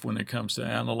stuff when it comes to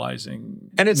analyzing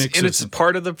And mixes it's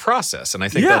part of the process. And I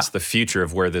think Yeah. that's the future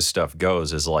of where this stuff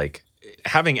goes, is like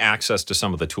having access to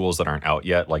some of the tools that aren't out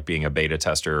yet, like being a beta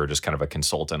tester or just kind of a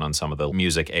consultant on some of the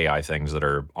music AI things that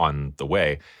are on the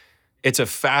way. It's a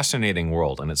fascinating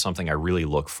world, and it's something I really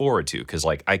look forward to, because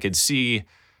like I could see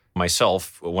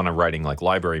myself when I'm writing like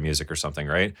library music or something,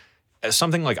 right?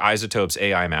 Something like Isotope's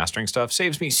AI mastering stuff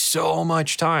saves me so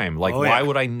much time. Like, Oh, why yeah.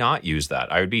 would I not use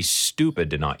that? I would be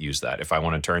stupid to not use that if I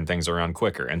want to turn things around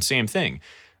quicker. And same thing.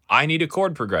 I need a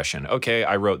chord progression. Okay,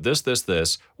 I wrote this.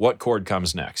 What chord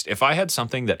comes next? If I had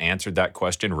something that answered that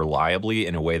question reliably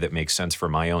in a way that makes sense for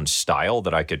my own style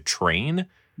that I could train,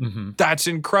 that's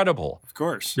incredible. Of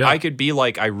course. Yeah. I could be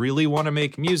like, I really want to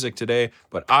make music today,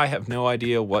 but I have no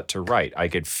idea what to write. I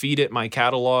could feed it my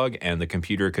catalog, and the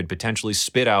computer could potentially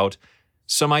spit out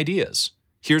some ideas.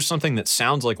 Here's something that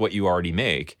sounds like what you already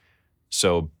make,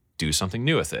 so do something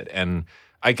new with it. And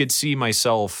I could see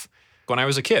myself when I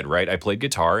was a kid, right? I played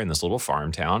guitar in this little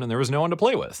farm town, and there was no one to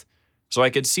play with. So I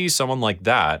could see someone like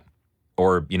that,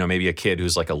 or maybe a kid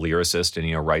who's like a lyricist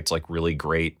and writes like really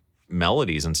great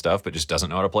melodies and stuff, but just doesn't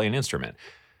know how to play an instrument.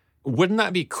 Wouldn't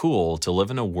that be cool to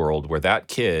live in a world where that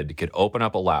kid could open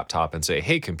up a laptop and say,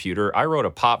 hey, computer, I wrote a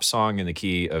pop song in the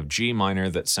key of G minor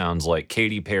that sounds like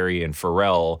Katy Perry and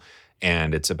Pharrell,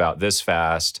 and it's about this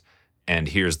fast, and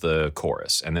here's the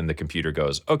chorus. And then the computer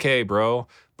goes, okay, bro,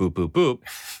 boop, boop, boop.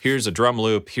 Here's a drum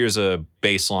loop. Here's a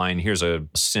bass line. Here's a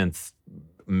synth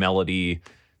melody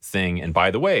thing. And by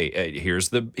the way,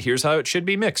 here's how it should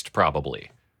be mixed,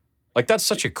 probably. Like, that's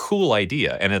such a cool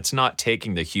idea. And it's not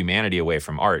taking the humanity away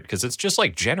from art, because it's just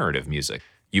like generative music.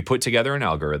 You put together an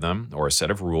algorithm or a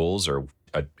set of rules or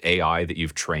an AI that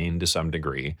you've trained to some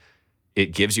degree.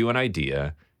 It gives you an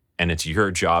idea, and it's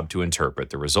your job to interpret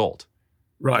the result.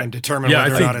 Right. And determine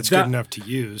whether or not it's good enough to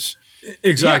use.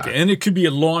 Exactly. Yeah. And it could be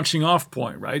a launching off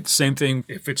point, right? Same thing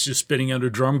if it's just spinning out a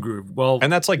drum groove. Well,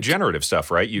 And that's like generative stuff,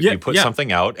 right? You put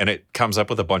something out and it comes up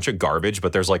with a bunch of garbage,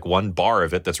 but there's like one bar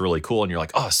of it that's really cool, and you're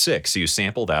like, oh, sick. So you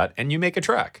sample that and you make a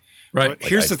track. right. But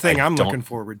here's the thing I'm looking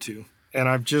forward to, and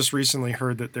I've just recently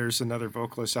heard that there's another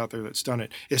vocalist out there that's done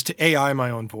it, is to AI my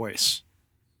own voice.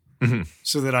 Mm-hmm.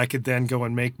 So that I could then go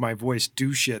and make my voice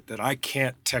do shit that I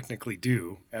can't technically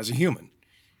do as a human.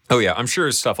 Oh, yeah. I'm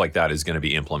sure stuff like that is going to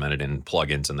be implemented in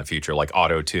plugins in the future, like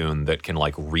auto-tune that can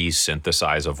like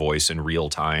re-synthesize a voice in real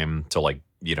time to like,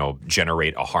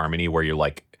 generate a harmony where you're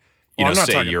like, I'm not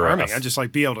say talking you're harmony. I just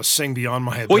like be able to sing beyond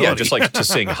my ability. Well, yeah, just like to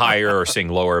sing higher or sing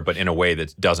lower, but in a way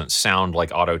that doesn't sound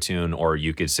like auto-tune. Or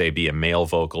you could say be a male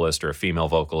vocalist or a female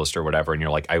vocalist or whatever. And you're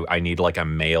like, I need like a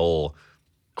male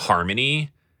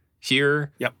harmony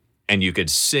here. Yep. And you could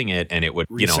sing it and it would,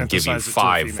 give you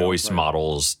 5 voice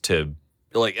models to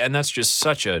like, and that's just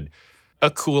such a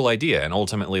cool idea. And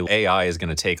ultimately AI is going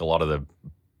to take a lot of the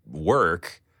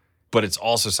work, but it's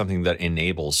also something that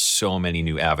enables so many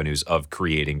new avenues of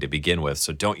creating to begin with.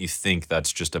 So don't you think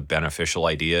that's just a beneficial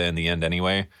idea in the end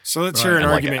anyway? So let's hear an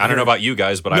argument. I don't know about you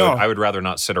guys, but No. I would rather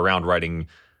not sit around writing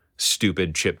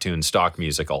stupid chiptune stock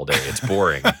music all day. It's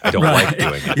boring. I don't like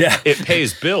doing it. Yeah. It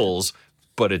pays bills,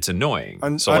 but it's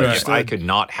annoying. So like, if I could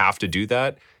not have to do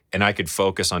that and I could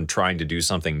focus on trying to do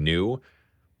something new,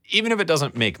 even if it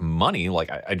doesn't make money,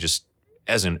 like I just,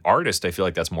 as an artist, I feel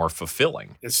like that's more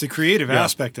fulfilling. It's the creative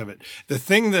aspect of it. The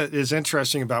thing that is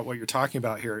interesting about what you're talking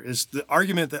about here is the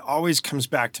argument that always comes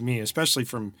back to me, especially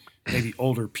from maybe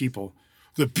older people.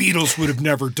 The Beatles would have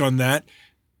never done that.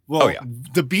 Well,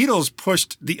 the Beatles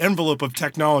pushed the envelope of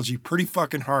technology pretty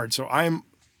fucking hard. So I'm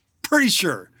pretty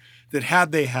sure that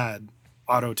had they had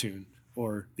auto-tune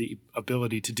or the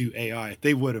ability to do AI,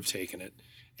 they would have taken it.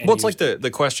 Well, it's like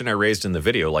the question I raised in the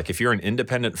video. Like, if you're an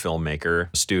independent filmmaker,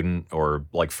 student, or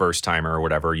like first timer or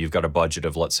whatever, you've got a budget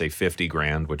of, let's say,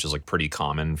 $50,000, which is like pretty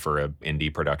common for an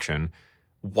indie production.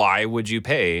 Why would you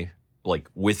pay, like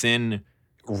within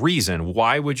reason,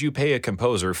 why would you pay a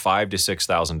composer $5,000 to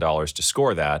 $6,000 to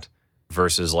score that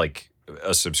versus like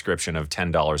a subscription of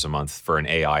 $10 a month for an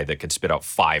AI that could spit out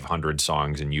 500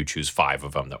 songs and you choose 5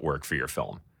 of them that work for your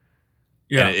film?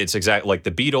 Yeah. And it's exactly like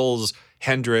the Beatles,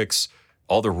 Hendrix,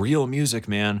 all the real music,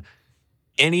 man.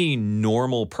 Any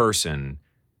normal person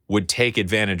would take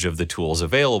advantage of the tools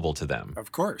available to them.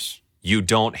 Of course. You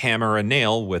don't hammer a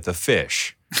nail with a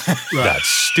fish. That's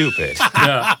stupid.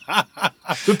 Yeah. But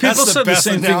people That's said the best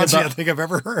same thing analogy about. I think I've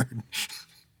ever heard.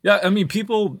 Yeah, I mean,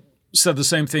 people said the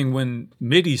same thing when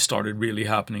MIDI started really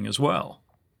happening as well.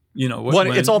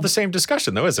 It's all the same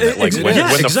discussion, though, isn't it? Like when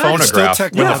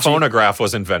exactly. the phonograph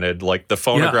was invented, like the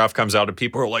phonograph comes out and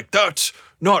people are like, "That's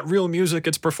not real music.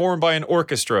 It's performed by an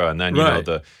orchestra." And then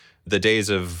the days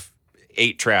of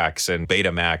 8 tracks and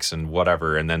Betamax and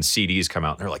whatever, and then CDs come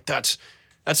out and they're like, "That's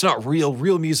not real.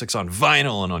 Real music's on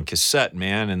vinyl and on cassette,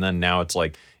 man." And then now it's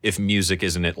like, if music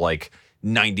isn't at like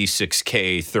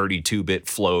 96K 32-bit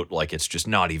float, like it's just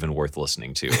not even worth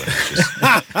listening to. And it's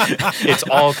just, it's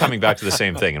all coming back to the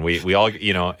same thing. And we all,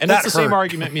 and it's the same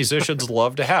argument musicians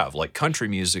love to have. Like, country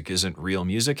music isn't real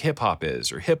music, hip hop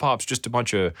is, or hip hop's just a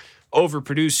bunch of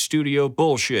overproduced studio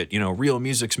bullshit. Real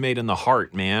music's made in the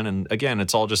heart, man. And again,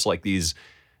 it's all just like these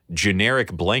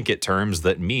generic blanket terms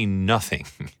that mean nothing.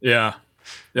 Yeah,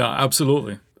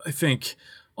 absolutely. I think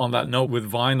on that note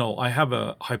with vinyl, I have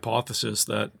a hypothesis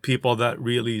that people that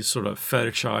really sort of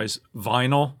fetishize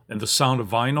vinyl and the sound of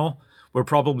vinyl were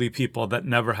probably people that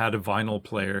never had a vinyl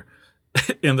player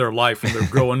in their life when they're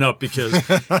growing up, because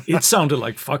it sounded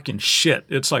like fucking shit.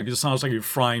 It sounds like you're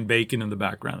frying bacon in the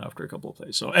background after a couple of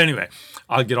plays. So anyway,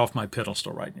 I'll get off my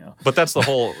pedestal right now. But that's the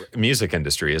whole music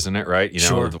industry, isn't it? Right?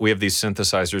 Sure. We have these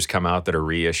synthesizers come out that are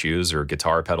reissues, or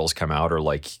guitar pedals come out, or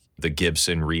like the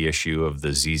Gibson reissue of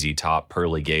the ZZ Top,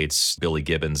 Pearly Gates, Billy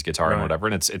Gibbons guitar and whatever.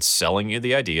 And it's selling you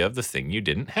the idea of the thing you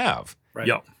didn't have. Right.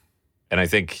 Yep. And I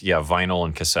think, vinyl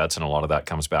and cassettes and a lot of that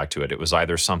comes back to it. It was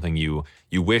either something you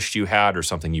wished you had or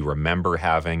something you remember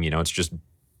having.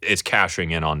 It's cashing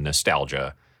in on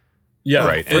nostalgia. Yeah.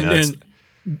 Right.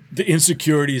 the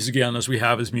insecurities again as we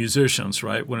have as musicians,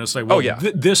 right? When it's like, well,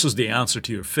 this is the answer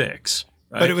to your fix.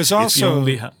 Right? But it was also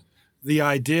the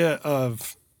idea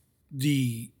of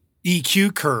the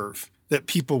EQ curve that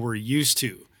people were used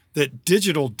to that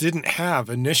digital didn't have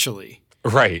initially.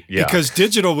 Right, yeah. Because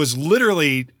digital was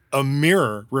literally a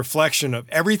mirror reflection of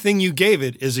everything you gave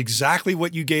it is exactly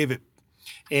what you gave it.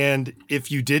 And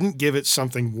if you didn't give it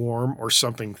something warm or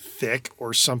something thick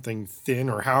or something thin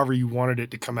or however you wanted it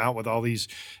to come out with all these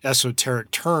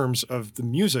esoteric terms of the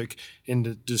music in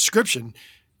the description,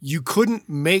 you couldn't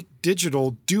make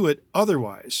digital do it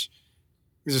otherwise.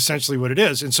 Is essentially what it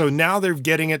is. And so now they're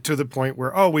getting it to the point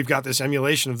where, oh, we've got this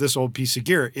emulation of this old piece of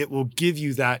gear. It will give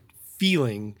you that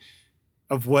feeling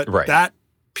of what that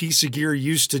piece of gear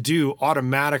used to do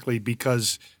automatically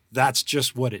because that's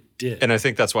just what it did. And I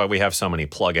think that's why we have so many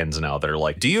plugins now that are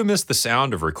like, do you miss the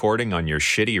sound of recording on your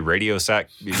shitty Radio Shack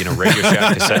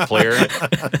cassette player?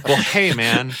 Well, hey,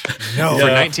 man, for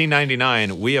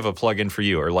 $19.99, we have a plugin for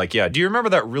you. Or like, do you remember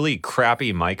that really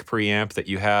crappy mic preamp that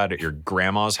you had at your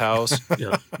grandma's house?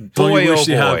 Yeah. Boy, you wish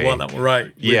boy. you had one that,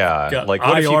 right. Yeah. Like,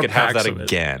 what if you could have that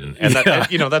again? And that,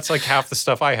 that's like half the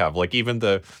stuff I have. Like even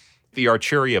the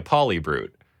Arturia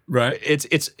Polybrute. Right.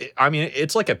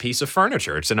 It's like a piece of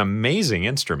furniture. It's an amazing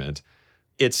instrument.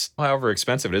 It's however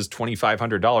expensive it is,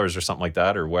 $2,500 or something like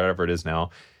that, or whatever it is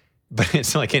now. But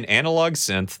it's like an analog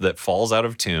synth that falls out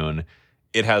of tune.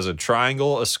 It has a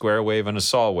triangle, a square wave, and a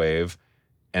saw wave,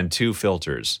 and 2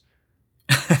 filters.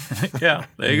 Yeah,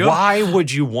 there you go. Why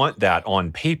would you want that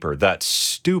on paper? That's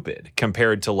stupid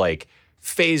compared to like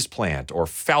Phase Plant or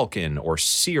Falcon or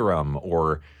Serum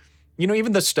or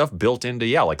even the stuff built into,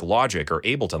 like Logic or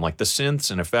Ableton, like the synths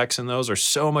and effects in those are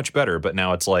so much better. But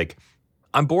now it's like,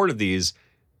 I'm bored of these.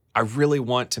 I really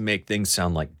want to make things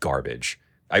sound like garbage.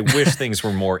 I wish things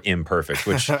were more imperfect,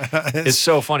 which is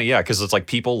so funny. Yeah, because it's like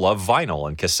people love vinyl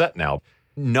and cassette now.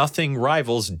 Nothing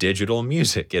rivals digital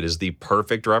music. It is the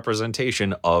perfect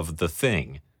representation of the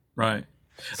thing. Right.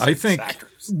 I think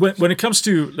when it comes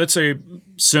to, let's say,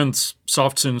 synths,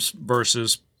 soft synths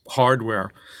versus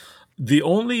hardware, the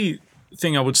only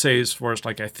thing I would say as far as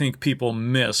like I think people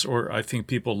miss or I think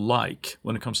people like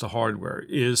when it comes to hardware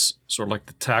is sort of like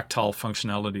the tactile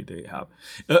functionality they have.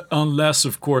 Unless,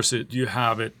 of course, you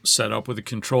have it set up with a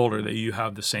controller that you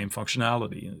have the same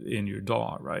functionality in your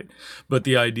DAW, right? But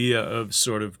the idea of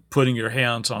sort of putting your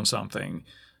hands on something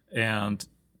and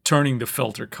turning the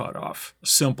filter cutoff,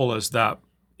 simple as that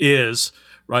is,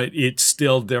 right? It's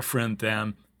still different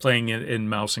than playing it and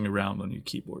mousing around on your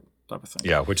keyboard. Type of thing.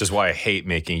 Yeah, which is why I hate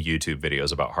making YouTube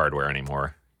videos about hardware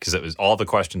anymore. Because it was all the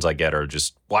questions I get are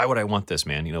just, why would I want this,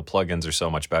 man? Plugins are so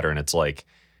much better. And it's like,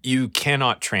 you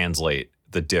cannot translate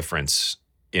the difference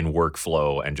in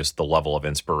workflow and just the level of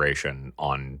inspiration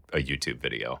on a YouTube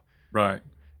video. Right.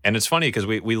 And it's funny because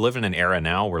we live in an era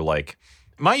now where like,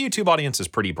 my YouTube audience is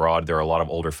pretty broad. There are a lot of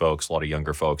older folks, a lot of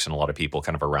younger folks, and a lot of people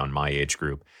kind of around my age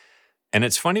group. And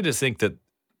it's funny to think that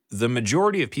the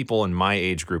majority of people in my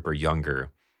age group are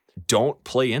younger, don't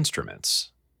play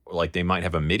instruments. Like they might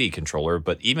have a MIDI controller,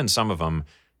 but even some of them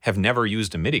have never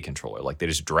used a MIDI controller. Like they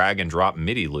just drag and drop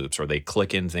MIDI loops or they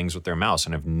click in things with their mouse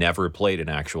and have never played an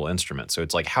actual instrument. So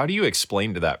it's like, how do you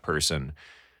explain to that person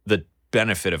the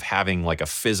benefit of having like a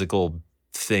physical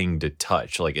thing to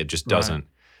touch? Like it just doesn't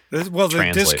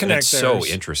translate. The disconnect it's so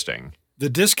interesting. The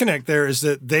disconnect there is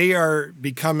that they are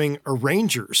becoming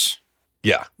arrangers.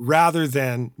 Yeah. Rather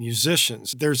than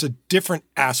musicians. There's a different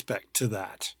aspect to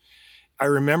that. I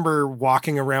remember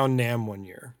walking around NAMM one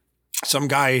year. Some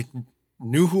guy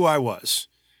knew who I was,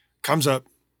 comes up,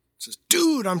 says,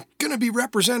 dude, I'm going to be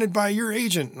represented by your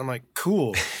agent. And I'm like,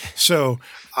 cool. So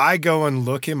I go and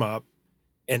look him up,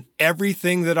 and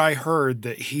everything that I heard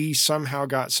that he somehow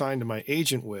got signed to my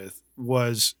agent with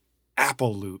was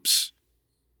Apple loops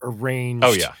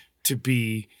arranged to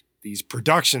be these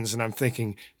productions. And I'm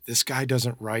thinking, this guy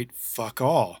doesn't write fuck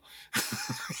all.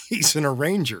 He's an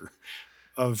arranger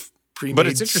of pre-made But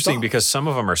it's interesting stuff. because some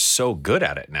of them are so good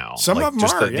at it now. Some of them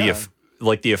just are,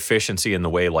 the efficiency in the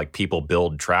way like people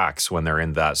build tracks when they're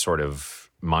in that sort of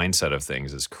mindset of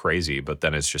things is crazy. But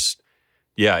then it's just,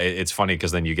 it's funny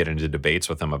because then you get into debates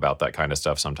with them about that kind of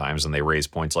stuff sometimes, and they raise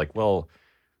points like, well,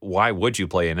 why would you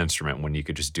play an instrument when you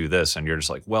could just do this? And you're just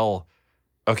like, well,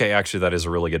 okay, actually, that is a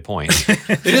really good point.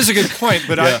 It is a good point,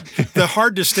 but the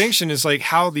hard distinction is like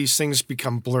how these things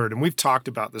become blurred. And we've talked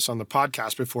about this on the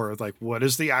podcast before, like what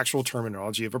is the actual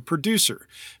terminology of a producer?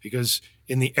 Because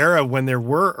in the era when there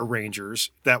were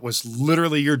arrangers, that was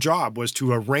literally your job was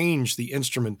to arrange the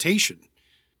instrumentation.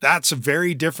 that's a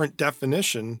very different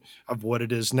definition of what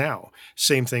it is now.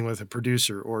 Same thing with a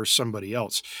producer or somebody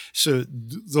else. So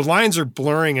the lines are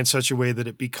blurring in such a way that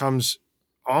it becomes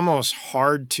almost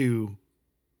hard to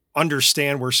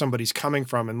understand where somebody's coming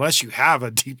from unless you have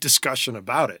a deep discussion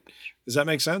about it. Does that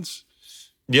make sense?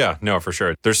 Yeah, no, for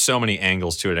sure. There's so many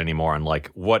angles to it anymore, and like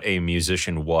what a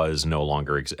musician was no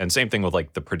longer and same thing with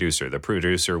like the producer. The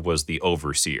producer was the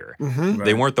overseer. Mm-hmm.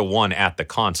 They weren't the one at the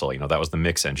console, that was the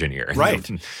mix engineer. Right.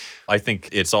 I think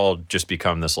it's all just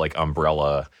become this like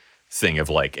umbrella thing of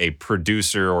like a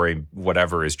producer or a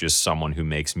whatever is just someone who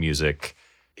makes music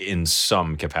in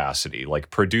some capacity. Like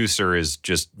producer is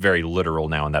just very literal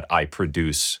now in that I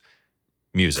produce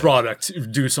music. Product,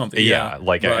 do something. Yeah.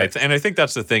 Like, right. I think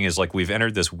that's the thing is like we've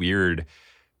entered this weird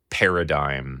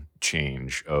paradigm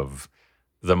change of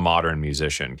the modern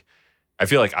musician. I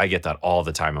feel like I get that all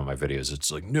the time on my videos.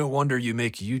 It's like, no wonder you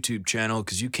make a YouTube channel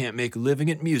because you can't make a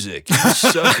living at music. You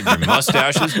suck and your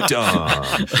mustache is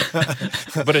dumb.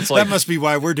 But it's like... That must be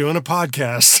why we're doing a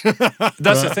podcast.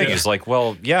 That's the thing is like,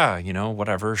 well, yeah,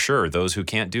 whatever, sure. Those who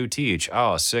can't do teach.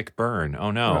 Oh, sick burn.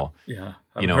 Oh, no. Yeah.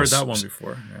 I've heard that one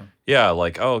before. Yeah. Yeah,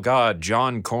 like, oh, God,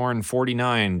 John Corn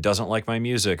 49 doesn't like my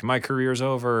music. My career's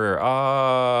over.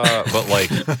 But like...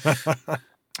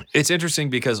 It's interesting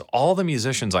because all the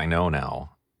musicians I know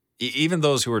now, even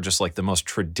those who are just like the most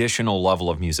traditional level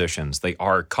of musicians, they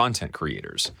are content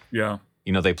creators. Yeah.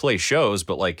 They play shows,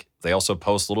 but like they also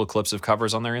post little clips of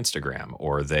covers on their Instagram,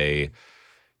 or they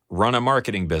run a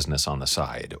marketing business on the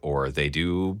side, or they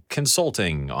do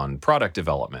consulting on product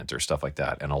development or stuff like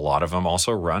that. And a lot of them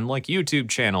also run like YouTube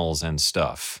channels and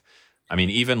stuff. I mean,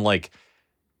 even like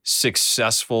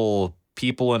successful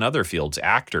people in other fields,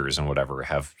 actors and whatever,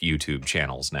 have YouTube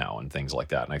channels now and things like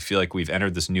that. And I feel like we've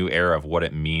entered this new era of what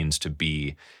it means to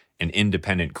be an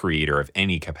independent creator of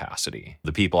any capacity.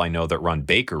 The people I know that run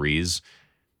bakeries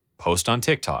post on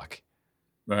TikTok.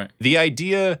 Right. The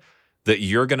idea that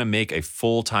you're going to make a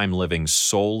full-time living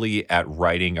solely at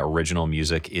writing original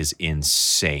music is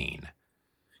insane.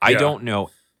 I don't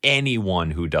know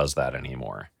anyone who does that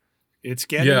anymore. It's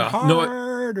getting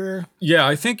harder.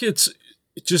 I think it's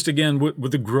just, again,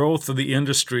 with the growth of the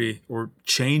industry, or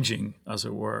changing, as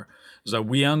it were, is that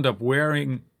we end up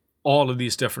wearing all of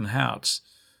these different hats.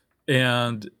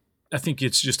 And I think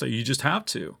it's just that you just have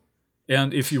to.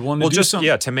 And if you want to do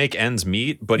something... to make ends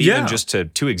meet, but even just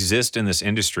to exist in this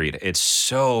industry, it's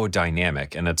so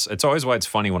dynamic. And it's always why it's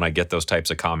funny when I get those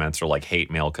types of comments or like hate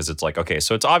mail, because it's like, okay,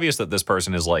 so it's obvious that this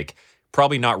person is like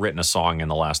probably not written a song in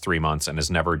the last 3 months and has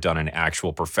never done an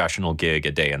actual professional gig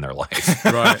a day in their life.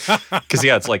 Right. Because,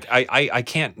 it's like I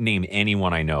can't name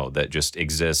anyone I know that just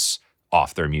exists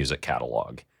off their music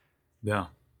catalog. Yeah.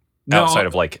 Outside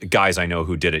of like guys I know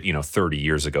who did it, 30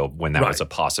 years ago when that was a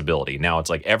possibility. Now it's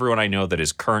like everyone I know that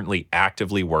is currently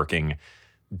actively working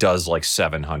does like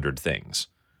 700 things.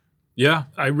 Yeah.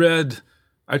 I read,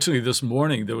 actually this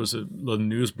morning, there was a little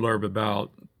news blurb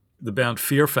about the band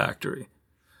Fear Factory.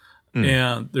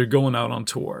 And they're going out on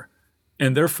tour,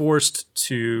 and they're forced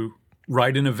to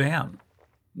ride in a van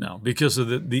now because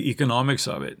of the economics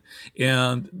of it,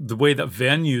 and the way that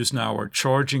venues now are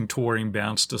charging touring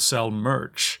bands to sell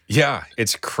merch. Yeah,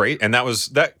 it's crazy. And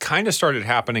that kind of started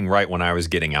happening right when I was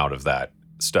getting out of that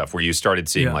stuff, where you started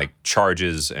seeing like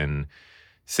charges and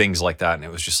things like that, and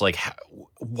it was just like,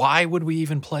 why would we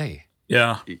even play?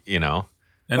 Yeah,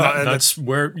 And, that's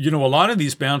where, a lot of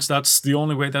these bands, that's the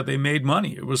only way that they made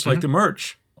money. It was like the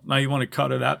merch. Now you want to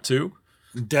cut of that too?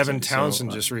 Devin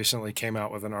Townsend just recently came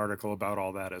out with an article about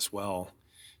all that as well.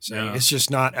 Saying it's just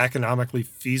not economically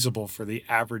feasible for the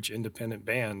average independent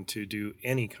band to do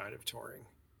any kind of touring.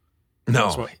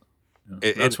 No.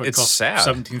 That's what it's cost sad.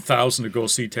 $17,000 to go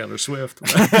see Taylor Swift.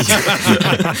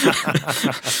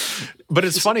 But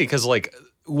it's funny because like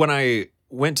when I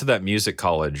went to that music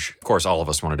college, of course, all of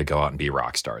us wanted to go out and be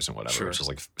rock stars and whatever, which is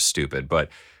like stupid. But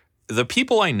the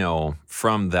people I know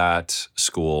from that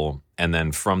school, and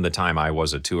then from the time I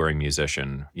was a touring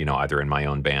musician, either in my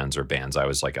own bands or bands I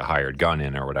was like a hired gun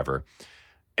in or whatever.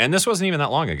 And this wasn't even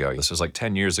that long ago. This was like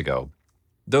 10 years ago.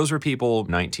 Those were people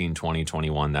 19, 20,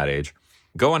 21, that age,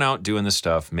 going out doing this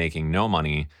stuff, making no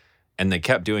money. And they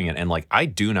kept doing it. And like, I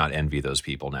do not envy those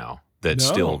people now that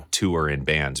still tour in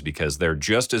bands, because they're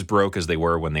just as broke as they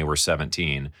were when they were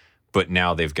 17, but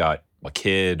now they've got a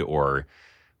kid or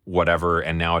whatever,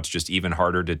 and now it's just even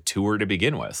harder to tour to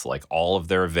begin with. Like all of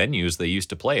their venues they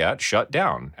used to play at shut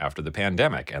down after the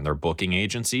pandemic, and their booking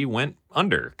agency went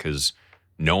under because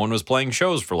no one was playing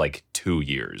shows for like 2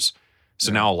 years.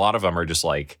 So now a lot of them are just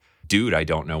like, dude, I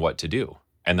don't know what to do.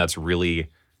 And that's really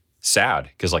sad,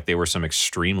 because like they were some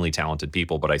extremely talented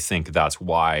people, but I think that's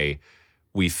why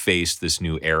we faced this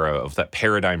new era of that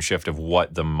paradigm shift of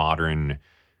what the modern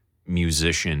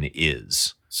musician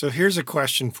is. So here's a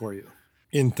question for you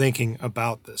in thinking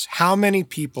about this. How many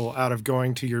people out of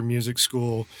going to your music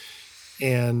school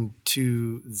and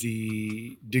to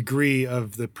the degree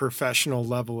of the professional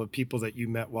level of people that you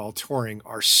met while touring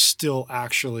are still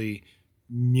actually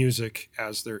music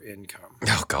as their income?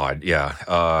 Oh God, yeah.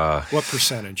 What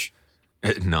percentage?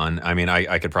 None. I mean,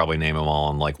 I could probably name them all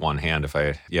on like one hand if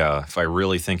I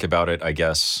really think about it. I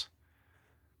guess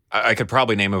I could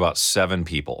probably name about 7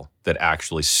 people that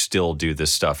actually still do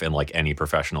this stuff in like any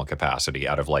professional capacity.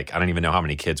 Out of like, I don't even know how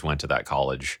many kids went to that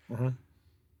college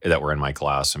that were in my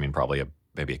class. I mean, probably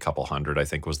maybe a couple hundred, I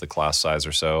think was the class size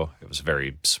or so. It was a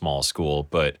very small school,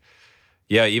 but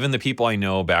yeah, even the people I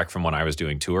know back from when I was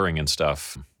doing touring and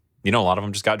stuff, you know, a lot of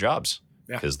them just got jobs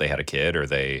because they had a kid, or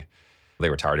they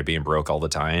were tired of being broke all the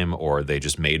time, or they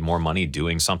just made more money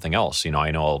doing something else. You know,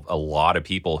 I know a lot of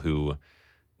people who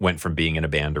went from being in a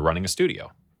band to running a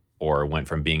studio, or went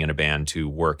from being in a band to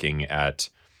working at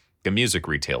a music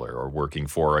retailer, or working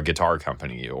for a guitar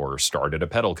company, or started a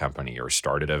pedal company, or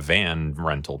started a van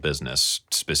rental business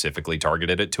specifically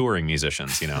targeted at touring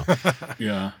musicians, you know?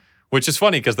 Yeah. Which is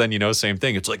funny because then, you know, same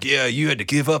thing. It's like, yeah, you had to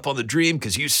give up on the dream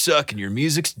because you suck and your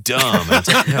music's dumb. And it's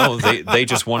like, no, they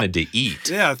just wanted to eat.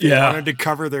 Yeah, they wanted to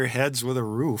cover their heads with a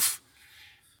roof.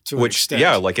 Which,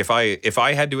 yeah, like if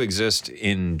I had to exist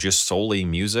in just solely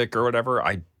music or whatever,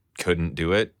 I couldn't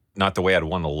do it. Not the way I'd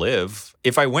want to live.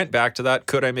 If I went back to that,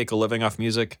 could I make a living off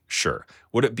music? Sure.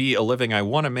 Would it be a living I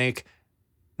want to make?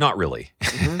 Not really.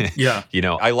 Yeah. You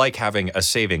know, I like having a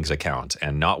savings account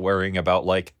and not worrying about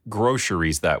like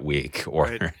groceries that week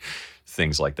or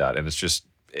things like that. And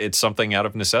it's something out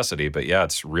of necessity. But yeah,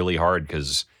 it's really hard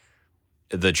because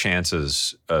the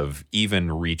chances of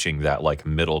even reaching that like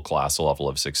middle class level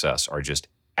of success are just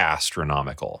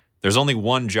astronomical. There's only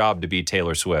one job to be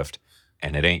Taylor Swift,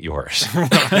 and it ain't yours.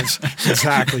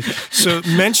 Exactly. So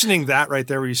mentioning that right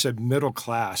there where you said middle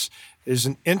class is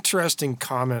an interesting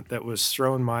comment that was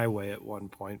thrown my way at one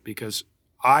point, because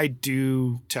I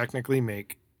do technically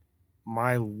make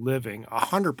my living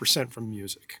 100% from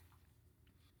music.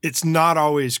 It's not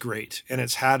always great, and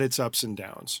it's had its ups and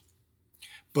downs.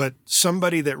 But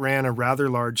somebody that ran a rather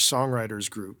large songwriters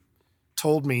group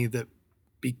told me that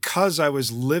because I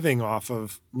was living off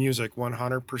of music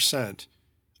 100%,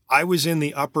 I was in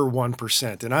the upper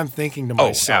 1%. And I'm thinking to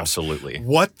myself, absolutely.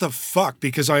 What the fuck?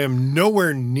 Because I am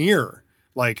nowhere near,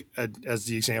 like, as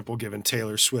the example given,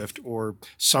 Taylor Swift or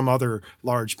some other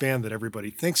large band that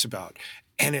everybody thinks about.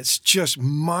 And it's just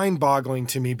mind-boggling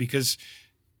to me because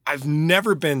I've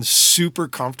never been super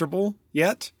comfortable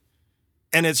yet.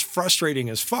 And it's frustrating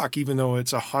as fuck, even though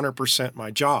it's 100%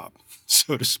 my job,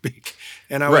 so to speak.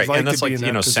 And I would like and that's to be like, in that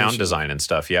you know, position. sound design and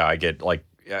stuff. Yeah, I get like,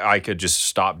 I could just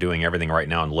stop doing everything right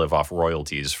now and live off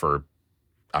royalties for,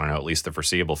 I don't know, at least the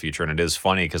foreseeable future. And it is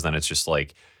funny because then it's just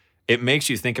like, it makes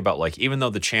you think about like, even though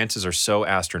the chances are so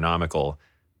astronomical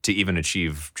to even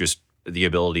achieve just the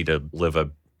ability to live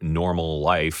a normal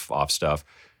life off stuff,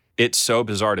 it's so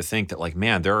bizarre to think that like,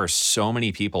 man, there are so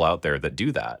many people out there that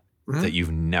do that, that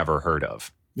you've never heard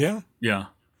of. Yeah. Yeah.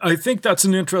 I think that's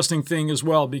an interesting thing as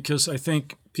well, because I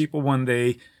think people, when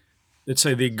they, let's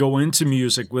say they go into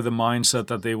music with a mindset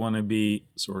that they want to be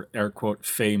sort of air quote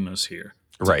famous here,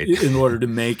 right, in order to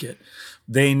make it,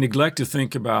 they neglect to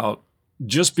think about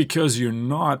just because you're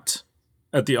not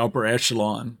at the upper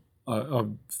echelon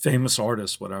of famous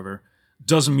artists, whatever,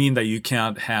 doesn't mean that you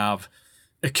can't have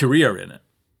a career in it.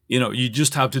 You know, you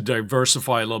just have to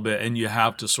diversify a little bit, and you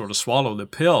have to sort of swallow the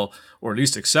pill, or at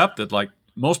least accept it. Like,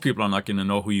 most people are not going to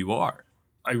know who you are.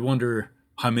 I wonder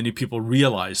how many people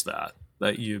realize that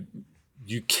you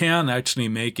can actually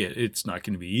make it. It's not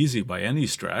going to be easy by any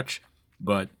stretch,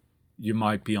 but you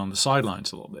might be on the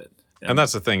sidelines a little bit. And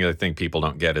that's the thing I think people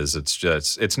don't get is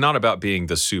it's not about being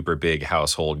the super big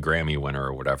household Grammy winner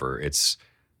or whatever. It's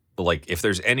like, if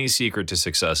there's any secret to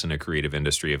success in a creative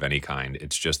industry of any kind,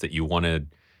 it's just that you want to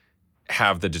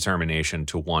have the determination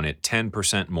to want it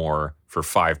 10% more for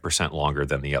 5% longer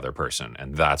than the other person.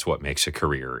 And that's what makes a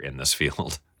career in this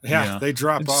field. Yeah, they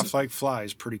drop off like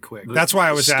flies pretty quick. That's why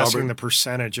I was asking the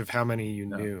percentage of how many you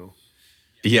knew.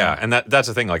 Yeah, and that's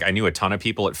the thing. Like, I knew a ton of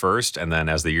people at first, and then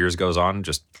as the years goes on,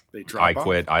 just I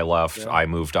quit, I left, I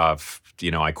moved off,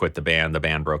 you know, I quit the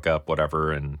band broke up,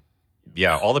 whatever. And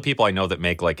yeah, all the people I know that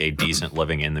make like a decent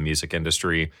living in the music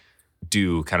industry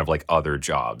do kind of like other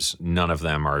jobs. None of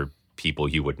them are people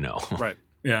you would know. Right.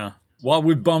 Yeah. Well,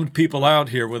 we bummed people out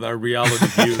here with our reality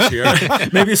views here.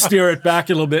 Maybe steer it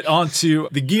back a little bit onto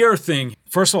the gear thing.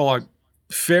 First of all,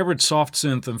 favorite soft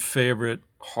synth and favorite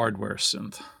hardware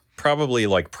synth. Probably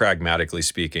like pragmatically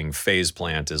speaking, Phase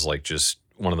Plant is like just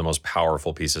one of the most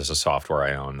powerful pieces of software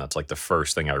I own. That's like the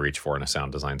first thing I reach for in a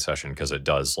sound design session because it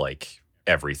does like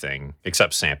everything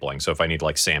except sampling. So if I need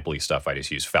like sampley stuff, I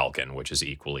just use Falcon, which is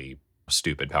equally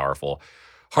stupid powerful.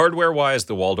 Hardware wise,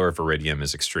 the Waldorf Iridium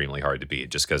is extremely hard to beat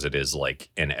just because it is like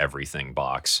an everything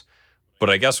box. But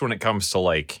I guess when it comes to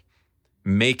like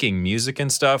making music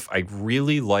and stuff, I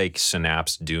really like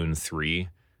Synapse Dune 3.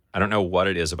 I don't know what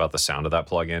it is about the sound of that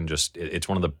plugin. Just it's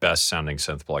one of the best sounding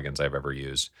synth plugins I've ever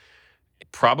used.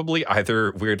 Probably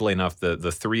either, weirdly enough, the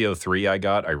 303 I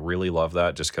got, I really love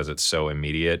that just because it's so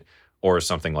immediate, or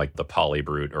something like the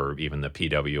Polybrute or even the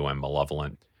PWM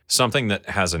Malevolent. Something that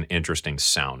has an interesting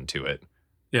sound to it.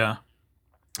 Yeah.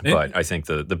 But I think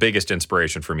the biggest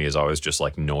inspiration for me is always just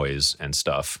like noise and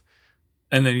stuff.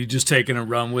 And then you just take it and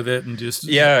run with it and just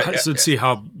let's see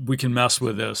how we can mess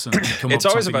with this. And come it's up with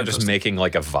always something about just making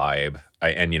like a vibe.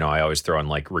 I always throw in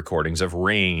like recordings of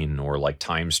rain or like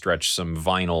time stretch some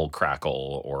vinyl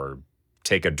crackle or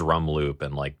take a drum loop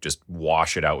and like just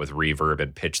wash it out with reverb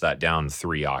and pitch that down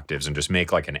 3 octaves and just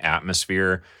make like an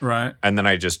atmosphere. Right. And then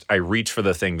I reach for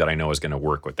the thing that I know is going to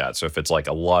work with that. So if it's like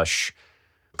a lush,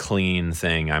 clean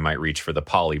thing, I might reach for the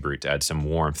Polybrute to add some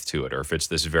warmth to it. Or if it's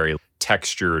this very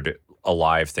textured,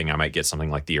 alive thing, I might get something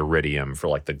like the Iridium for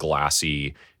like the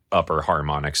glassy upper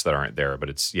harmonics that aren't there. But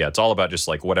it's all about just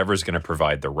like whatever's going to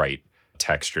provide the right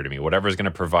texture to me, whatever's going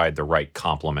to provide the right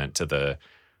complement to the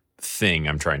thing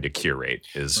I'm trying to curate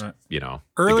is, right.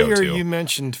 Earlier you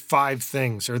mentioned 5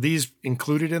 things. Are these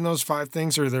included in those 5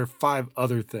 things, or are there 5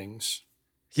 other things?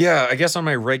 Yeah, I guess on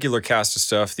my regular cast of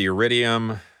stuff, the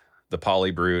Iridium, the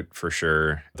Polybrute for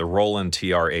sure, the Roland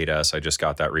TR-8S, I just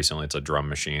got that recently. It's a drum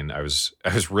machine. I was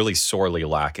really sorely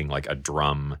lacking like a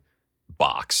drum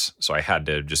box, so I had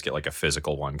to just get like a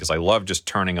physical one because I love just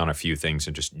turning on a few things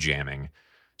and just jamming.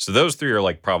 So those 3 are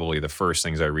like probably the first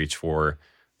things I reach for.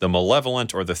 The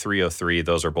Malevolent or the 303,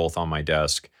 those are both on my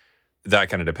desk. That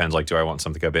kind of depends. Like, do I want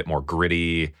something a bit more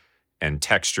gritty and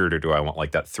textured, or do I want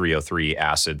like that 303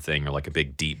 acid thing or like a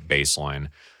big deep bass line?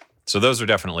 So those are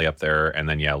definitely up there. And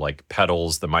then, like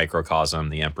pedals, the Microcosm,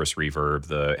 the Empress Reverb,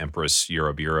 the Empress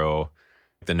Eurobureau,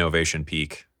 the Novation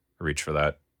Peak. I reach for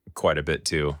that quite a bit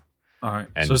too. All right.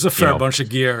 And, so there's a fair bunch of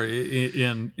gear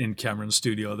in Cameron's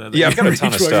studio. I've got a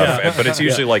ton of stuff, but it's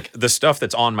usually like the stuff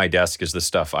that's on my desk is the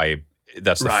stuff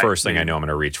that's the first thing I know I'm going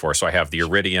to reach for. So I have the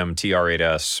Iridium,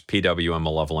 TR-8S, PWM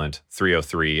Malevolent,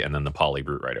 303, and then the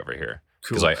Polybrute right over here.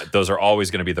 Because those are always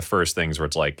going to be the first things where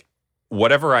it's like,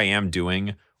 whatever I am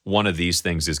doing, one of these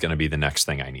things is going to be the next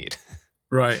thing I need.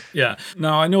 Right. Yeah.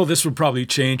 Now, I know this would probably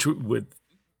change with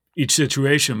each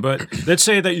situation, but let's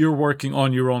say that you're working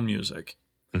on your own music.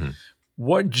 Mm-hmm.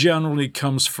 What generally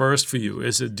comes first for you?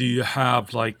 Do you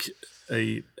have like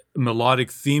a melodic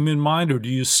theme in mind, or do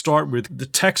you start with the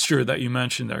texture that you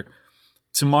mentioned there?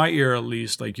 To my ear, at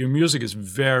least, like your music is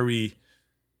very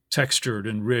textured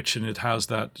and rich, and it has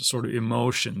that sort of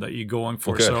emotion that you're going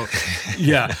for. Okay. So,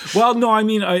 yeah. Well, no, I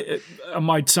mean, I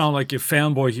might sound like a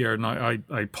fanboy here, and I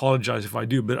apologize if I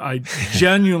do, but I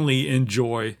genuinely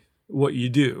enjoy what you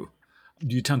do.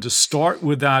 Do you tend to start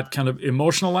with that kind of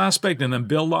emotional aspect and then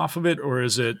build off of it, or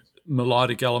is it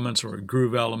melodic elements or a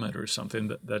groove element or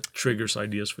something that triggers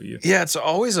ideas for you? Yeah, it's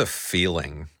always a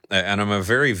feeling. And I'm a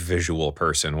very visual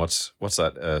person. What's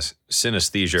that?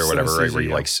 Synesthesia or whatever, right?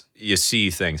 Where you see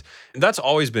things. And that's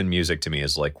always been music to me,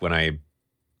 is like when I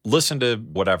listen to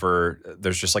whatever,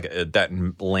 there's just like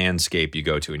that landscape you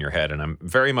go to in your head. And I'm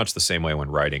very much the same way when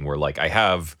writing, where like I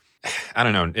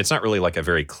don't know, it's not really like a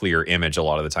very clear image a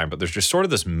lot of the time, but there's just sort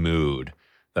of this mood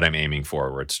that I'm aiming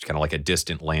for, where it's kind of like a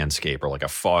distant landscape or like a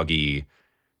foggy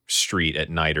street at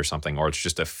night or something, or it's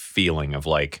just a feeling of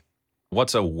like,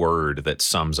 what's a word that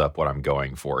sums up what I'm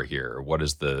going for here? What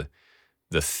is the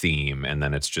theme? And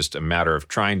then it's just a matter of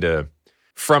trying to,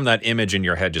 from that image in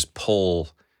your head, just pull,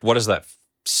 what does that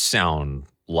sound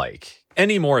like?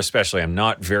 Anymore, especially, I'm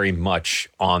not very much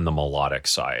on the melodic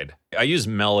side. I use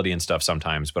melody and stuff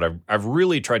sometimes, but I've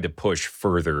really tried to push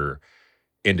further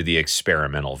into the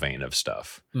experimental vein of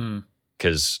stuff.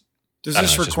 Because does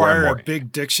this require a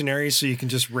big dictionary so you can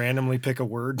just randomly pick a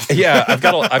word? Yeah, I've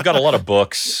got a lot of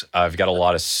books. I've got a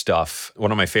lot of stuff.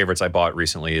 One of my favorites I bought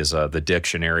recently is the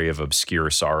Dictionary of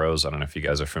Obscure Sorrows. I don't know if you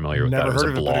guys are familiar with that. Never heard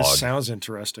of it, but it sounds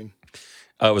interesting.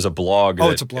 It was a blog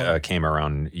that came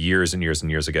around years and years and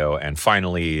years ago. And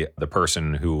finally, the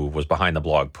person who was behind the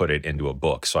blog put it into a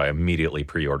book. So I immediately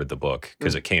pre-ordered the book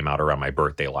because it came out around my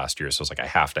birthday last year. So I was like, I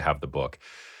have to have the book.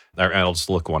 I'll just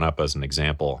look one up as an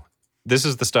example. This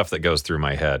is the stuff that goes through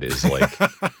my head, is like,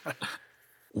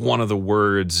 one of the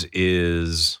words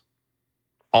is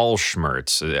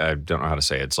Altschmerz. I don't know how to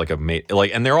say it. It's like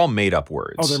and they're all made up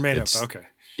words. Oh, they're made up. Okay.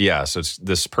 Yeah, so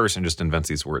this person just invents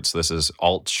these words. So this is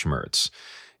Altschmerz.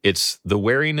 It's the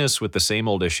wariness with the same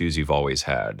old issues you've always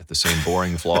had, the same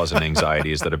boring flaws and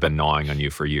anxieties that have been gnawing on you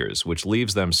for years, which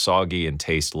leaves them soggy and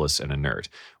tasteless and inert,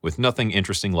 with nothing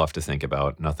interesting left to think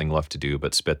about, nothing left to do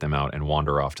but spit them out and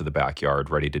wander off to the backyard,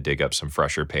 ready to dig up some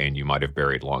fresher pain you might have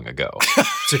buried long ago.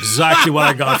 It's exactly what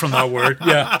I got from that word.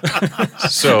 Yeah.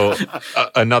 So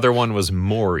another one was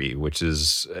Maury, which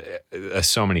is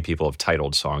so many people have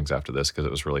titled songs after this because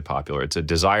it was really popular. It's a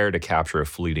desire to capture a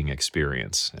fleeting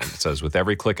experience. And it says, with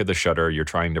every click of the shutter, you're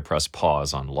trying to press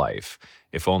pause on life.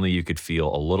 If only you could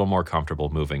feel a little more comfortable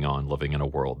moving on, living in a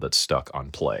world that's stuck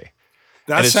on play.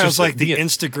 That sounds like the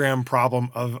Instagram problem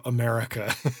of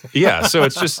America. Yeah. So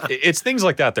it's things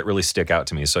like that really stick out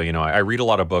to me. So, I read a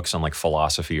lot of books on like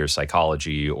philosophy or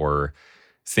psychology or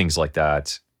things like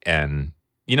that. And,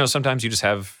 sometimes you just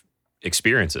have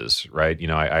experiences, right?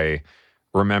 I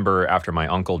remember after my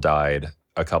uncle died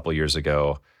a couple years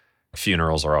ago,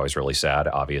 funerals are always really sad,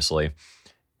 obviously.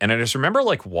 And I just remember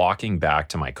like walking back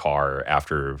to my car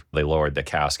after they lowered the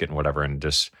casket and whatever, and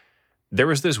just there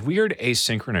was this weird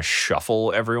asynchronous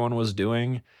shuffle everyone was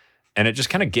doing. And it just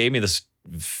kind of gave me this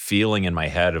feeling in my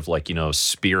head of like,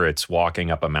 spirits walking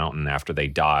up a mountain after they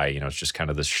die. It's just kind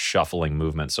of this shuffling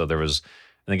movement. So there was,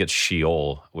 I think it's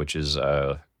Sheol, which is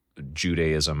a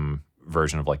Judaism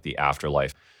version of like the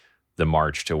afterlife, the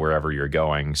march to wherever you're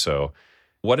going. So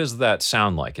what does that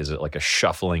sound like? Is it like a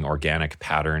shuffling organic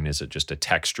pattern? Is it just a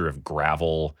texture of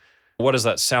gravel? What does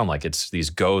that sound like? It's these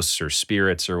ghosts or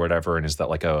spirits or whatever. And is that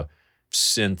like a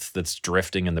synth that's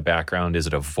drifting in the background? Is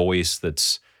it a voice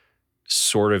that's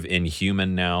sort of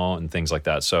inhuman now and things like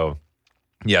that? So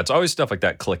yeah, it's always stuff like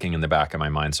that clicking in the back of my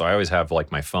mind. So I always have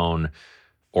like my phone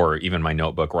or even my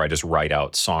notebook where I just write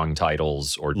out song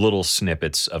titles or little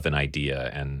snippets of an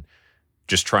idea and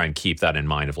just try and keep that in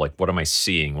mind of like, what am I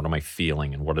seeing? What am I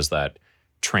feeling? And what does that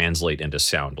translate into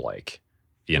sound like?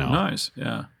 Nice.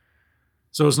 Yeah.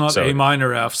 So it's not A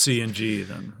minor, F, C, and G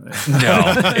then. Right?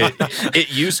 No,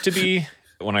 it used to be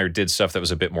when I did stuff that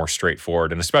was a bit more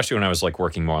straightforward. And especially when I was like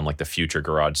working more on like the Future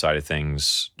Garage side of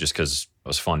things, just because it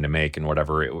was fun to make and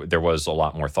whatever, there was a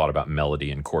lot more thought about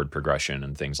melody and chord progression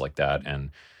and things like that.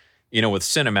 And, with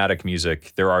cinematic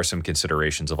music, there are some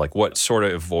considerations of like, what sort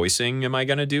of voicing am I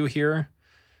going to do here?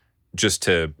 Just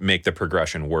to make the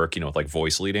progression work, with like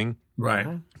voice leading. Right.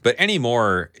 But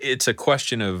anymore, it's a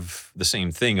question of the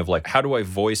same thing of like, how do I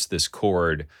voice this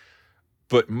chord?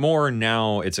 But more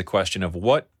now, it's a question of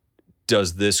what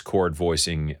does this chord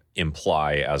voicing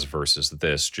imply as versus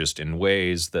this, just in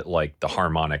ways that like the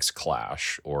harmonics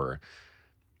clash or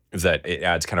that it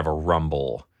adds kind of a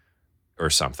rumble or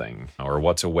something, or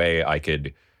what's a way I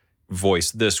could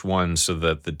voice this one so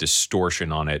that the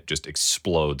distortion on it just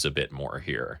explodes a bit more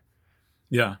here.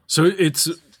 Yeah. So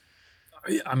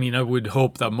I would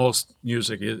hope that most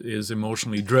music is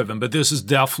emotionally driven, but this is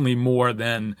definitely more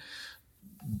than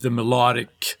the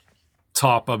melodic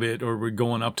top of it, or we're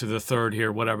going up to the third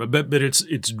here, whatever. But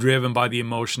it's driven by the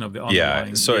emotion of the underlying.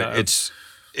 Yeah. So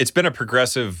it's been a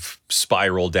progressive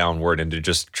spiral downward into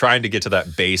just trying to get to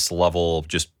that base level.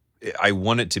 I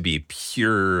want it to be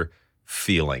pure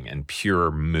feeling and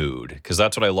pure mood, because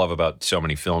that's what I love about so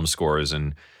many film scores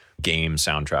and game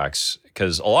soundtracks,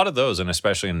 because a lot of those, and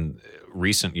especially in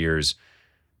recent years,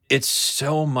 it's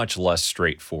so much less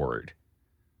straightforward.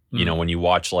 When you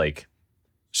watch like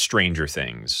Stranger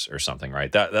Things or something,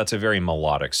 right? That's a very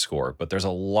melodic score, but there's a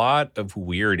lot of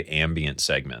weird ambient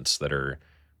segments that are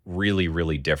really,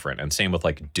 really different. And same with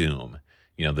like Doom.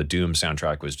 The Doom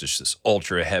soundtrack was just this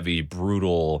ultra heavy,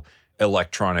 brutal,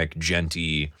 electronic,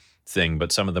 djenty thing,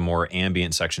 but some of the more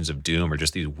ambient sections of Doom are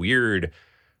just these weird,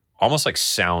 almost like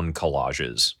sound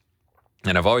collages.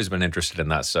 And I've always been interested in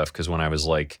that stuff because when I was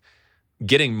like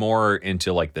getting more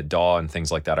into like the DAW and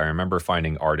things like that, I remember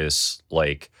finding artists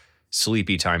like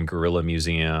Sleepy Time Gorilla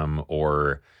Museum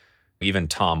or even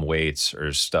Tom Waits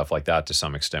or stuff like that to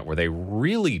some extent, where they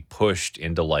really pushed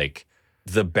into like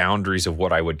the boundaries of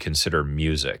what I would consider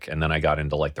music. And then I got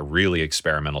into like the really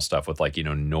experimental stuff with like,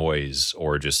 noise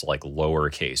or just like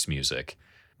lowercase music,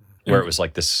 where it was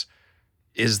like this,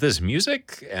 is this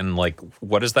music? And like,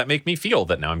 what does that make me feel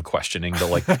that now I'm questioning the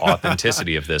like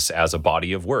authenticity of this as a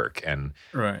body of work? And,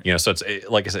 right. So it's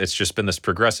like I said, it's just been this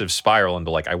progressive spiral into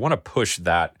like, I want to push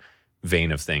that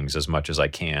vein of things as much as I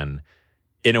can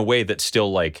in a way that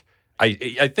still like, I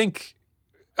think,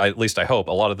 at least I hope,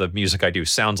 a lot of the music I do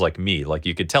sounds like me. Like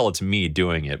you could tell it's me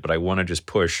doing it, but I want to just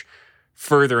push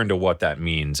further into what that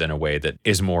means in a way that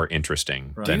is more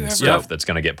interesting Right. than stuff that's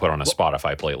going to get put on a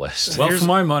Spotify playlist. Well, for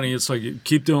my money, it's like,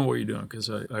 keep doing what you're doing because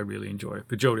I really enjoy it.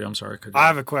 But Jody, I'm sorry. I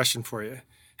have a question for you.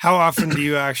 How often do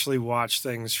you actually watch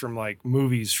things from like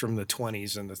movies from the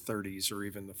 20s and the 30s or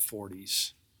even the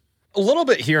 40s? A little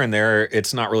bit here and there.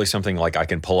 It's not really something like I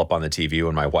can pull up on the TV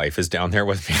when my wife is down there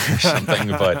with me or something.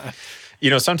 But,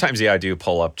 sometimes, I do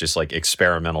pull up just like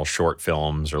experimental short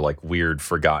films or like weird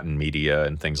forgotten media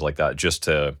and things like that just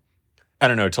to, I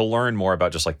don't know, to learn more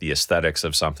about just like the aesthetics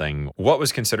of something. What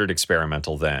was considered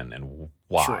experimental then and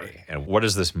why? Sure. And what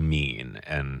does this mean?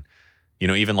 And,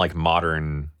 even like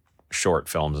modern short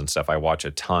films and stuff, I watch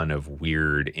a ton of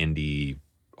weird indie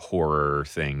horror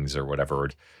things or whatever.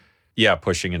 Yeah,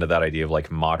 pushing into that idea of like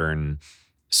modern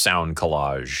sound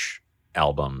collage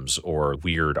albums or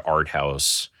weird art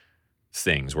house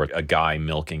things where a guy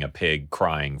milking a pig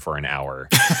crying for an hour.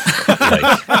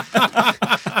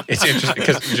 It's interesting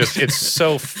because it's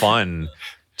so fun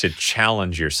to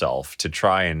challenge yourself to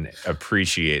try and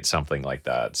appreciate something like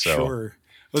that. So, sure.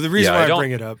 Well, the reason why I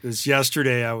bring it up is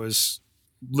yesterday I was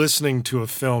listening to a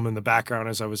film in the background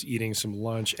as I was eating some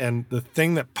lunch. And the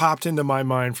thing that popped into my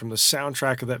mind from the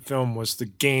soundtrack of that film was the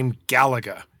game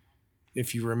Galaga,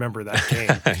 if you remember that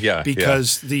game. Yeah.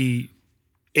 Because the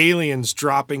aliens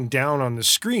dropping down on the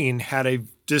screen had a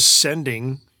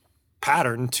descending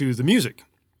pattern to the music.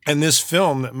 And this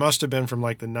film that must have been from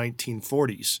like the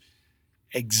 1940s,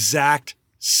 exact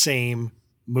same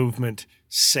movement,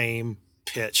 same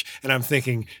pitch. And I'm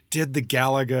thinking, did the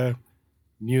Galaga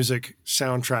music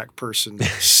soundtrack person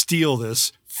steal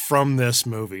this from this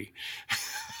movie?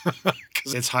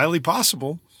 Because it's highly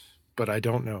possible, but I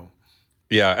don't know.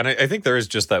 Yeah, and I think there is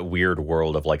just that weird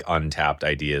world of like untapped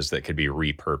ideas that could be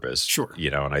repurposed. Sure.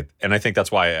 And I think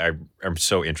that's why I'm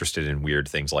so interested in weird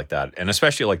things like that. And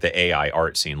especially like the AI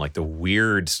art scene, like the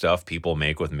weird stuff people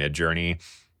make with Midjourney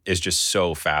is just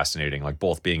so fascinating. Like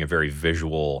both being a very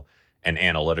visual and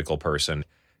analytical person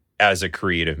as a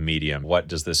creative medium, what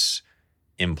does this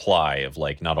imply of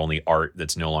like not only art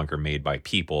that's no longer made by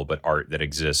people, but art that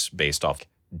exists based off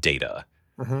data?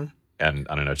 Mm-hmm. And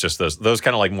I don't know, it's just those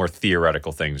kind of like more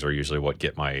theoretical things are usually what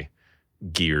get my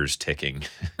gears ticking.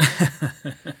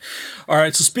 All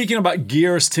right. So speaking about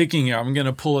gears ticking here, I'm going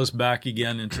to pull us back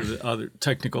again into the other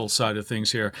technical side of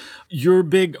things here. You're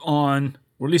big on,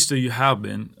 or at least you have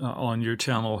been on your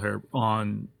channel here,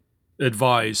 on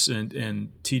advice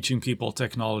and teaching people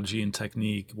technology and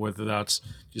technique, whether that's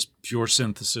just pure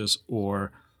synthesis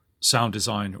or sound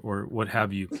design or what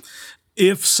have you.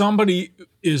 If somebody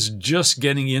is just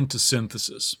getting into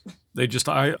synthesis,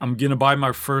 I'm going to buy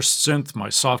my first synth, my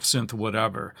soft synth,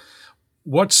 whatever.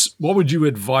 What would you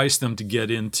advise them to get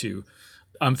into?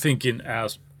 I'm thinking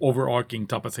as overarching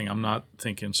type of thing. I'm not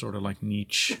thinking sort of like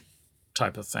niche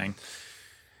type of thing.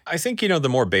 I think, the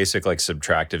more basic like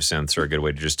subtractive synths are a good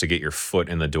way to get your foot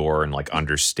in the door and like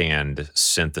understand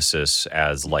synthesis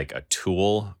as like a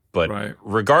tool. But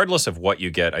regardless of what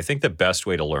you get, I think the best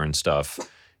way to learn stuff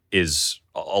is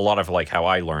a lot of like how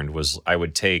I learned was I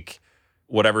would take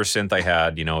whatever synth I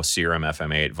had, Serum,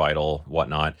 FM8, Vital,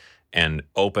 whatnot, and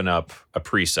open up a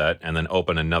preset and then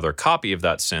open another copy of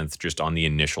that synth just on the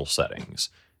initial settings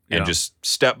and just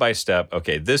step by step.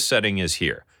 Okay, this setting is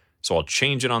here. So I'll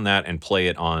change it on that and play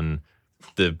it on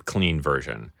the clean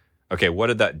version. Okay, what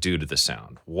did that do to the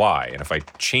sound? Why? And if I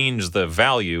change the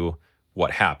value,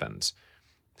 what happens?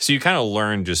 So you kind of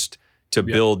learn just to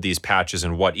build these patches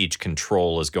and what each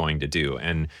control is going to do.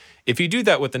 And if you do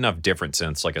that with enough different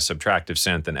synths, like a subtractive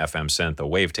synth, an FM synth, a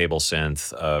wavetable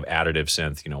synth, additive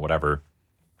synth, whatever,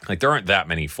 like there aren't that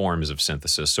many forms of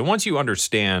synthesis. So once you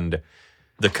understand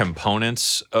the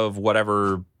components of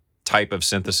whatever type of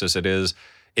synthesis it is,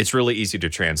 it's really easy to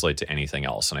translate to anything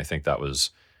else. And I think that was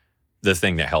the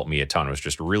thing that helped me a ton, was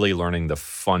just really learning the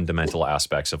fundamental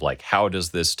aspects of like, how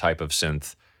does this type of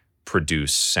synth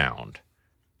produce sound?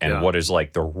 And what is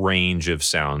like the range of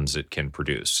sounds it can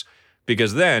produce?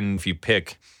 Because then if you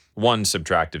pick one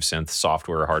subtractive synth,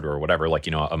 software, hardware, whatever, like, a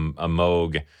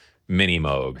Moog, Mini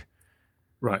Moog,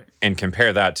 right, and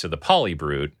compare that to the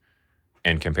Polybrute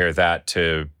and compare that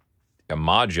to a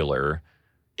modular,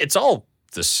 it's all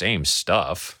the same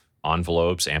stuff.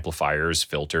 Envelopes, amplifiers,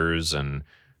 filters, and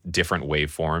different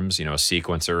waveforms. A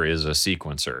sequencer is a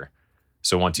sequencer.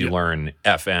 So once you learn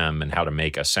FM and how to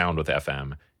make a sound with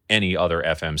FM, any other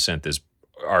FM synth is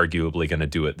arguably going to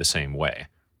do it the same way.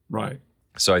 Right.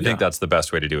 So I think that's the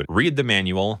best way to do it. Read the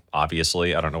manual,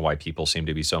 obviously. I don't know why people seem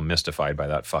to be so mystified by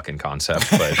that fucking concept,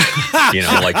 but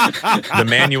like the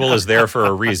manual is there for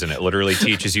a reason. It literally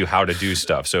teaches you how to do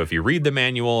stuff. So if you read the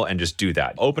manual and just do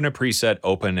that, open a preset,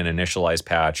 open an initialized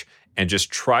patch, and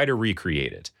just try to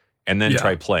recreate it and then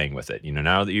try playing with it.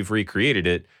 Now that you've recreated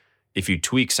it, if you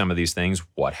tweak some of these things,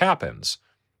 what happens?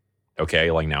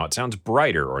 Okay, like now it sounds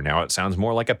brighter, or now it sounds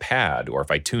more like a pad, or if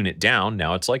I tune it down,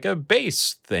 now it's like a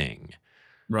bass thing.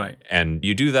 Right. And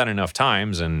you do that enough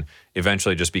times, and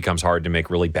eventually it just becomes hard to make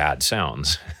really bad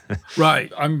sounds.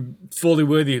 Right. I'm fully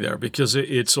with you there, because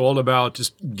it's all about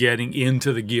just getting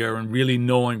into the gear and really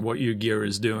knowing what your gear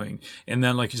is doing. And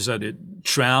then, like you said, it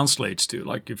translates to,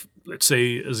 like, if, let's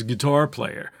say, as a guitar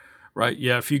player, right?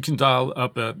 Yeah, if you can dial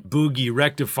up a boogie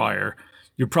rectifier,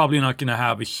 you're probably not going to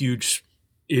have a huge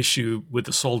issue with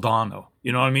the Soldano.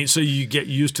 You know what I mean? So you get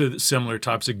used to similar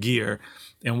types of gear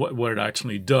and what it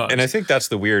actually does. And I think that's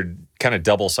the weird kind of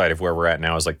double side of where we're at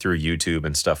now, is like through YouTube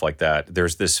and stuff like that.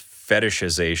 There's this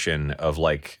fetishization of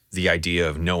like the idea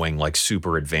of knowing like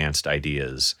super advanced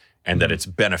ideas, and that it's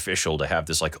beneficial to have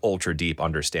this like ultra deep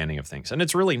understanding of things. And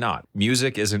it's really not.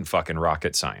 Music isn't fucking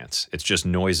rocket science. It's just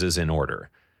noises in order.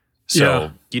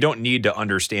 So you don't need to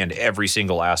understand every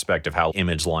single aspect of how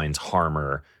image lines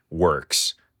harmor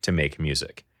works to make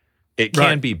music. It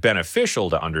can be beneficial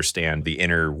to understand the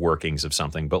inner workings of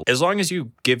something, but as long as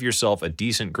you give yourself a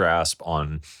decent grasp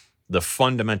on the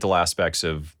fundamental aspects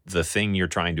of the thing you're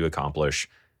trying to accomplish,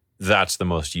 that's the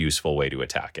most useful way to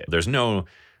attack it. There's no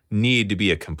need to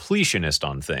be a completionist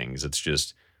on things. It's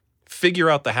just figure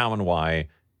out the how and why,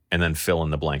 and then fill in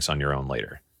the blanks on your own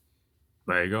later.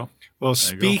 There you go. Well,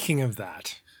 speaking of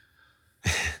that,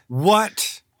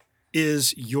 what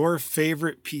is your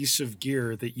favorite piece of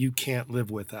gear that you can't live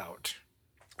without?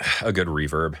 A good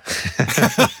reverb.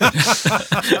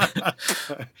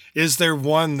 Is there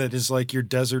one that is like your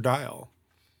desert isle?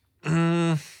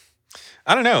 I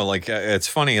don't know. Like, it's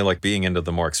funny, like being into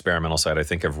the more experimental side, I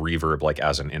think of reverb like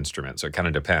as an instrument. So it kind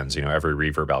of depends. Every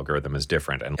reverb algorithm is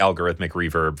different, and algorithmic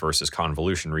reverb versus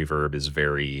convolution reverb is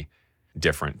very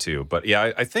different too. But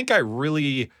yeah, I think I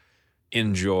really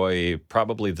enjoy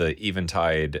probably the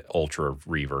Eventide Ultra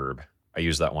reverb. I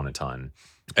use that one a ton.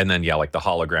 And then, like the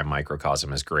hologram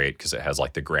microcosm is great because it has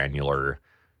like the granular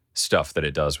stuff that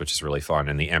it does, which is really fun.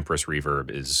 And the Empress reverb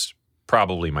is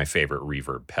probably my favorite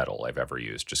reverb pedal I've ever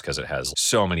used, just because it has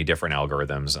so many different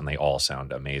algorithms and they all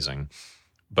sound amazing.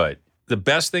 But the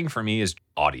best thing for me is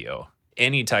audio.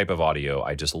 Any type of audio,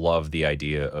 I just love the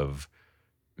idea of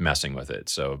messing with it.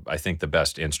 So I think the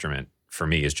best instrument for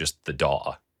me is just the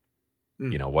DAW.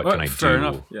 What can I do? Fair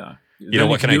enough. Yeah.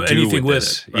 What can I do with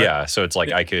this? It, right? Yeah. So it's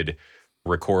like I could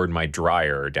record my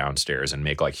dryer downstairs and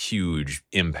make like huge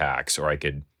impacts, or I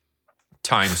could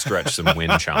time stretch some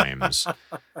wind chimes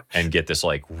and get this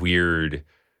like weird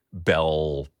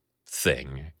bell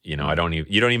thing. You don't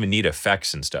even need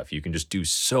effects and stuff. You can just do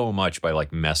so much by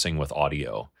like messing with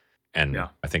audio. And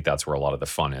I think that's where a lot of the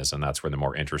fun is, and that's where the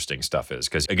more interesting stuff is,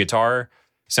 because a guitar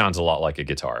sounds a lot like a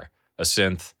guitar. A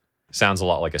synth sounds a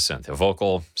lot like a synth. A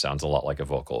vocal sounds a lot like a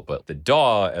vocal. But the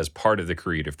DAW, as part of the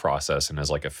creative process and as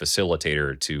like a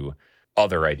facilitator to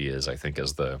other ideas, I think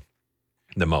is the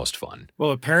most fun.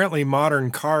 Well, apparently modern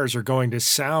cars are going to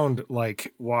sound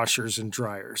like washers and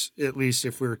dryers, at least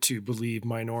if we're to believe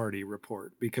Minority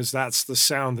Report, because that's the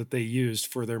sound that they used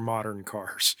for their modern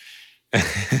cars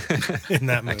in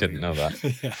that movie. I didn't know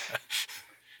that. Yeah.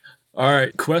 All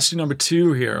right, question number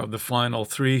 2 here of the final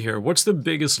 3 here. What's the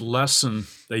biggest lesson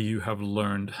that you have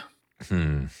learned?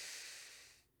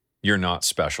 You're not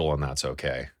special, and that's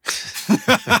okay.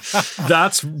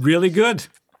 That's really good.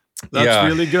 That's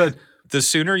really good. The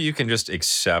sooner you can just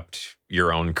accept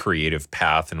your own creative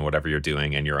path and whatever you're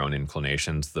doing and your own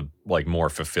inclinations, the like more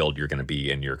fulfilled you're going to be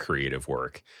in your creative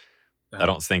work. I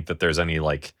don't think that there's any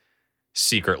like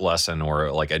secret lesson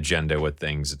or like agenda with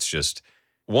things. It's just,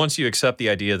 once you accept the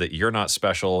idea that you're not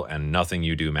special and nothing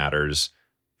you do matters,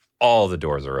 all the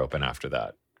doors are open after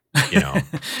that. Yeah.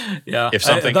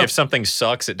 If something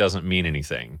sucks, it doesn't mean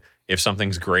anything. If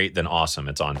something's great, then awesome.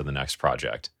 It's on to the next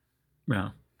project.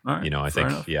 Yeah. All right. I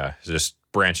think, just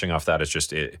branching off that is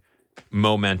just it.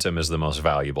 Momentum is the most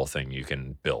valuable thing you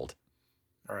can build.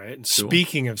 All right. And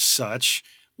speaking of such,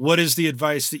 what is the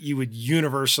advice that you would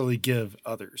universally give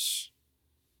others?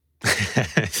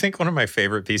 I think one of my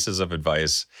favorite pieces of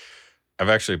advice,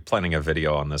 I'm actually planning a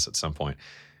video on this at some point.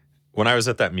 When I was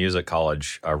at that music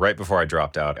college, right before I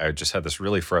dropped out, I just had this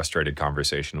really frustrated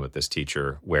conversation with this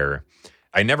teacher where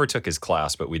I never took his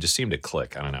class, but we just seemed to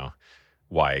click. I don't know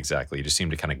why exactly. He just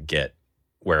seemed to kind of get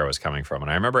where I was coming from. And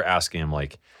I remember asking him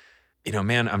like,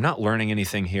 man, I'm not learning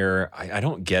anything here. I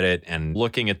don't get it. And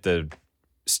looking at the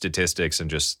statistics and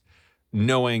just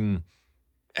knowing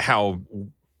how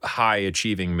high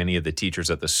achieving many of the teachers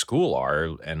at the school are,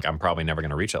 and I'm probably never going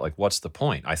to reach that. Like, what's the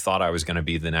point? I thought I was going to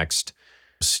be the next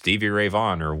Stevie Ray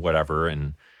Vaughan or whatever.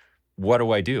 And what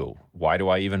do I do? Why do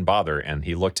I even bother? And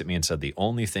he looked at me and said, the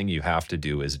only thing you have to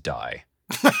do is die.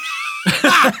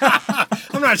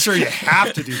 I'm not sure you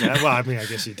have to do that. Well, I mean, I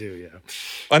guess you do, yeah.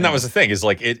 And that was the thing, is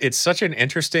like, it's such an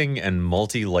interesting and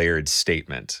multi-layered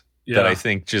statement that I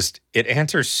think just, it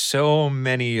answers so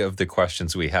many of the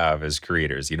questions we have as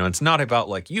creators. You know, it's not about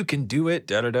like, you can do it,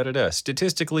 da-da-da-da-da.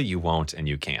 Statistically, you won't and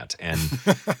you can't. And,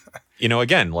 you know,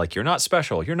 again, like, you're not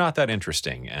special. You're not that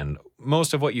interesting. And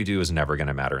most of what you do is never going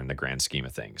to matter in the grand scheme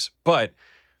of things. But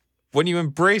when you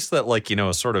embrace that, like, you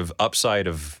know, sort of upside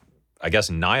of, I guess,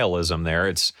 nihilism there,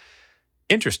 it's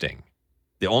interesting.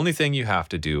 The only thing you have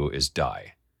to do is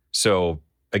die. So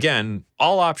again,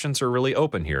 all options are really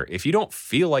open here. If you don't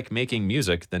feel like making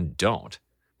music, then don't.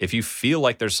 If you feel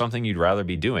like there's something you'd rather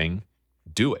be doing,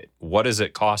 do it. What does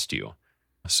it cost you?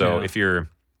 So if you're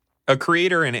a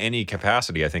creator in any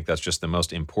capacity, I think that's just the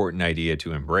most important idea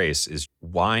to embrace is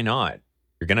why not?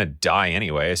 You're going to die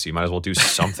anyway, so you might as well do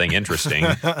something interesting.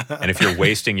 And if you're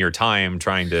wasting your time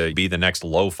trying to be the next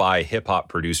lo-fi hip-hop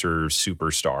producer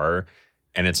superstar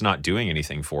and it's not doing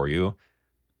anything for you,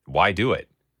 why do it?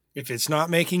 If it's not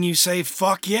making you say,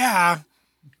 fuck yeah.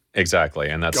 Exactly.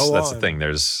 And that's the thing.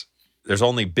 There's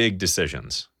only big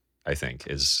decisions, I think,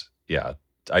 is,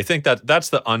 I think that's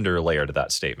the underlayer to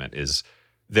that statement is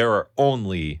there are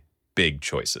only big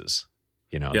choices.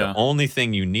 You know, the only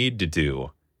thing you need to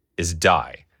do is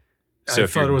die. So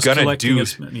if you're gonna do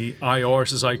as many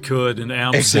IRs as I could and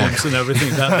amp synths and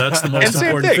everything, that's the most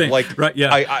important thing. Like, right?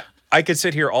 Yeah, I could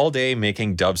sit here all day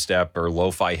making dubstep or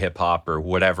lo-fi hip hop or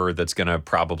whatever that's gonna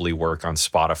probably work on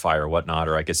Spotify or whatnot,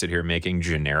 or I could sit here making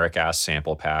generic ass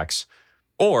sample packs,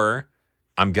 or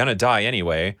I'm gonna die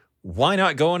anyway. Why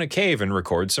not go in a cave and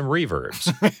record some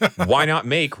reverbs? Why not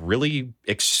make really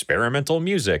experimental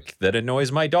music that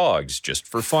annoys my dogs just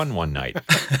for fun one night?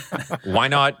 Why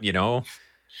not, you know,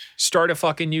 start a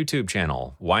fucking YouTube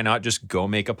channel? Why not just go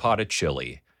make a pot of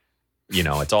chili? You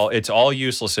know, it's all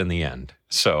useless in the end.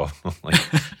 So like,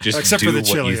 just except do for the what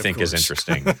chili, you think is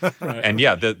interesting. Right. And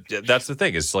that's the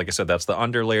thing is, like I said, that's the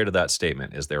underlayer to that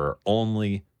statement is there are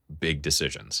only big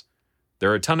decisions. There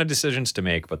are a ton of decisions to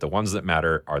make, but the ones that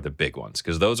matter are the big ones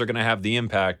because those are going to have the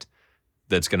impact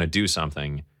that's going to do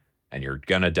something and you're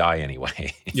going to die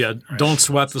anyway. Don't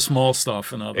sweat the small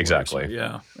stuff. In other words.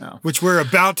 Yeah. Which we're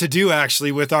about to do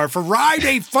actually with our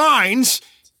Friday finds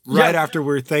after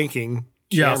we're thanking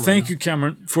Cameron. Thank you,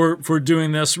 Cameron, for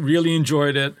doing this. Really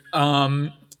enjoyed it.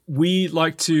 We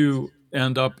like to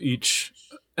end up each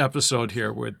episode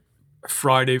here with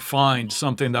Friday find,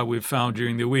 something that we've found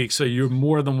during the week. So you're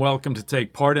more than welcome to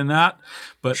take part in that.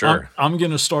 But sure. I'm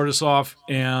going to start us off,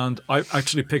 and I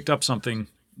actually picked up something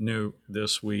new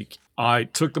this week. I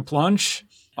took the plunge.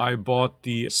 I bought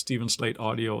the Steven Slate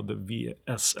Audio, the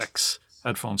VSX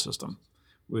headphone system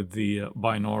with the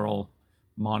binaural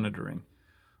monitoring.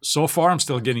 So far, I'm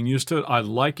still getting used to it. I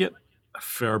like it a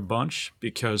fair bunch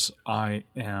because I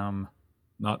am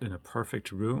not in a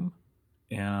perfect room,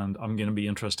 and I'm going to be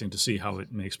interesting to see how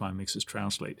it makes my mixes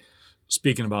translate.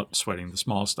 Speaking about sweating the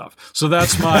small stuff. So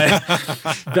that's my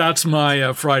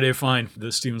Friday find,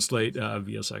 the Steven Slate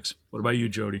VSX. What about you,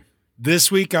 Jody?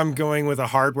 This week, I'm going with a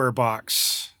hardware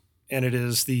box, and it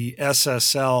is the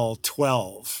SSL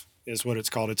 12 is what it's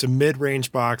called. It's a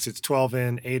mid-range box. It's 12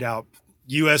 in, 8 out,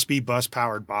 USB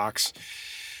bus-powered box.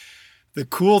 The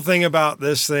cool thing about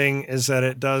this thing is that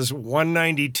it does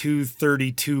 192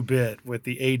 32-bit with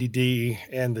the A to D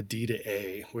and the D to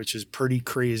A, which is pretty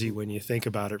crazy when you think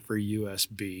about it for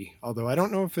USB. Although I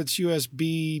don't know if it's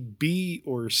USB B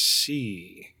or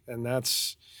C, and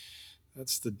that's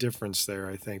the difference there,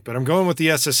 I think. But I'm going with the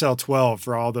SSL 12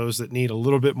 for all those that need a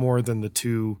little bit more than the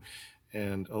 2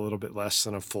 and a little bit less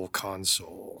than a full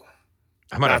console.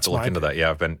 I might have to look into that.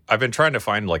 Yeah, I've been trying to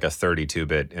find like a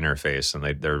 32-bit interface, and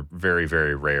they're very,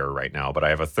 very rare right now. But I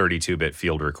have a 32-bit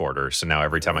field recorder, so now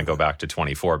every time I go back to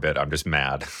 24-bit, I'm just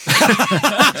mad.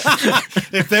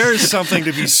 If there is something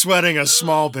to be sweating a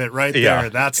small bit right there,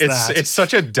 that's that. It's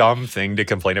such a dumb thing to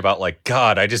complain about. Like,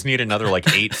 God, I just need another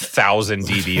like 8,000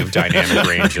 dB of dynamic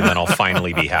range, and then I'll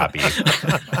finally be happy.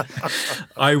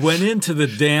 I went into the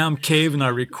damn cave and I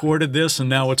recorded this, and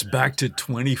now it's back to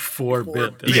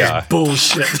 24-bit. Yeah, bullshit.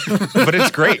 But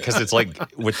it's great because it's like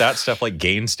with that stuff, like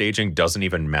gain staging doesn't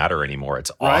even matter anymore.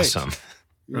 It's awesome.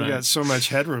 You got so much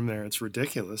headroom there. It's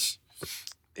ridiculous.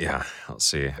 Yeah. Let's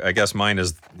see. I guess mine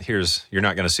is you're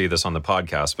not going to see this on the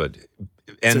podcast, but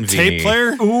it's a tape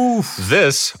player? Ooh.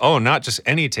 Not just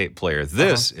any tape player.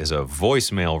 This is a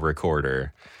voicemail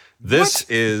recorder. This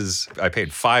is, I paid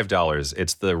 $5.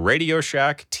 It's the Radio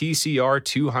Shack TCR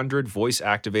 200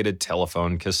 voice-activated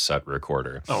telephone cassette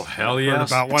recorder. Oh, hell Heard yes.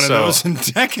 about one of those in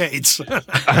decades.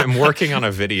 I'm working on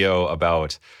a video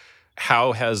about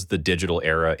how has the digital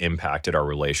era impacted our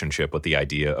relationship with the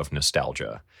idea of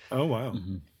nostalgia. Oh, wow.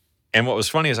 And what was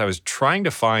funny is I was trying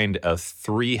to find a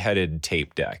 3-headed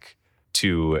tape deck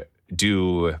to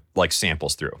do like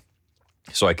samples through.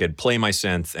 So I could play my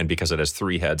synth, and because it has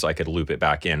 3 heads, I could loop it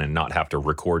back in and not have to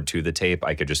record to the tape.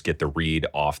 I could just get the read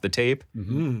off the tape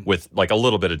with like a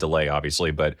little bit of delay,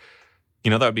 obviously. But,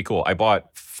 that would be cool. I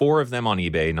bought 4 of them on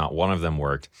eBay. Not one of them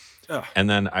worked. Ugh. And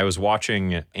then I was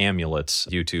watching Amulet's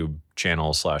YouTube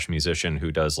channel / musician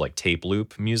who does like tape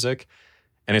loop music.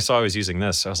 And I saw I was using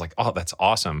this. I was like, oh, that's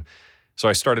awesome. So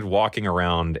I started walking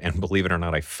around, and believe it or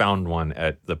not, I found one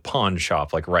at the pawn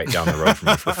shop, like right down the road from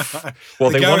me. Well,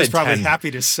 The they guy was wanted probably 10.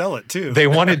 happy to sell it, too. They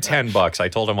wanted $10. I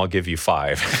told them I'll give you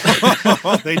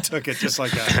 5. They took it just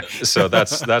like that. So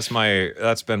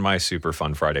that's been my super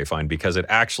fun Friday find, because it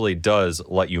actually does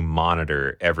let you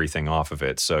monitor everything off of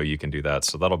it, so you can do that.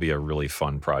 So that'll be a really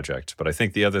fun project. But I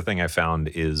think the other thing I found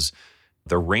is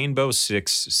the Rainbow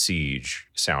Six Siege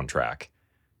soundtrack.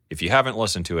 If you haven't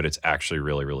listened to it, it's actually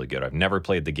really, really good. I've never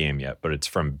played the game yet, but it's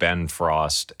from Ben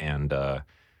Frost and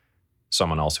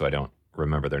someone else who I don't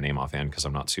remember their name offhand because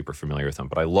I'm not super familiar with them.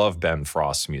 But I love Ben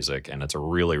Frost's music, and it's a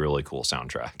really, really cool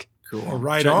soundtrack. Cool.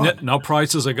 Right So on. now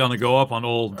prices are going to go up on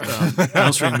old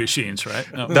downstream machines, right?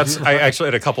 No. I actually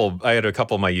had a couple of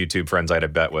my YouTube friends I had a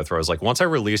bet with where I was like, once I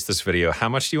release this video, how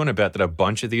much do you want to bet that a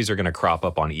bunch of these are going to crop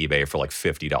up on eBay for like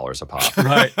 $50 a pop?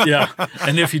 Right, yeah.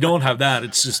 And if you don't have that,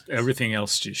 it's just everything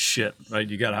else just shit, right?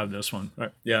 You got to have this one,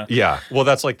 right? Yeah. Yeah. Well,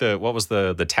 that's like the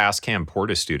Tascam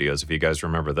Porta Studios, if you guys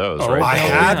remember those, Oh, right? I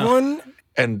had one.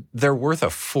 And they're worth a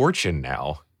fortune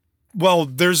now. Well,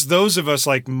 there's those of us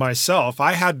like myself.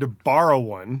 I had to borrow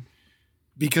one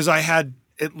because I had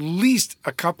at least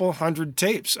a couple hundred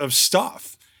tapes of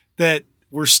stuff that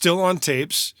were still on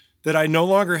tapes that I no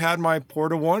longer had my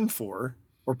Porta 1 for,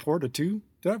 or Porta 2.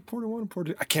 Did I have Porta 1 or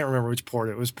Porta 2? I can't remember which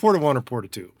Porta. It was Porta 1 or Porta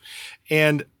 2.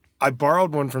 And I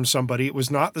borrowed one from somebody. It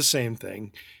was not the same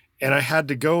thing. And I had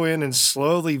to go in and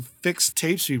slowly fix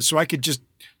tape speed so I could just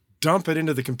dump it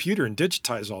into the computer and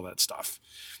digitize all that stuff.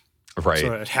 Right.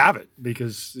 So I'd have it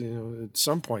because, at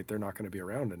some point they're not going to be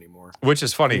around anymore. Which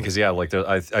is funny because, like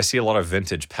I see a lot of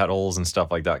vintage pedals and stuff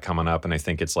like that coming up. And I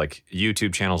think it's like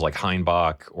YouTube channels like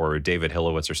Heinbach or David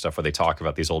Hillowitz or stuff where they talk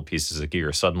about these old pieces of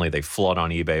gear. Suddenly they flood on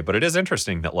eBay. But it is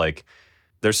interesting that like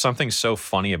there's something so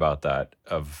funny about that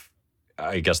of,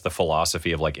 I guess, the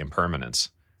philosophy of like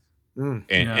impermanence. And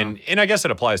I guess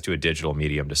it applies to a digital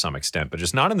medium to some extent, but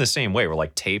just not in the same way where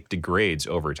like tape degrades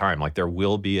over time. Like there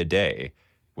will be a day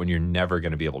when you're never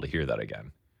going to be able to hear that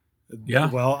again.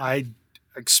 Yeah. Well, I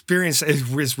experienced,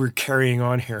 as we're carrying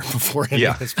on here before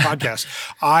ending this podcast,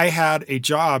 I had a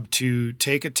job to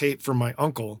take a tape from my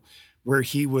uncle where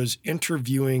he was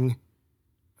interviewing,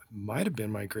 might have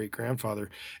been my great-grandfather,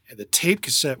 and the tape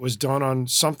cassette was done on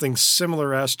something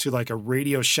similar as to like a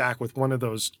Radio Shack with one of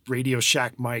those Radio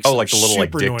Shack mics. Oh, like the little like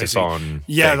super noisy. dictaphone.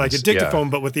 Yeah, things. like a dictaphone,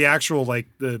 but with the actual like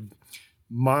the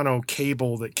mono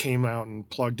cable that came out and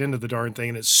plugged into the darn thing,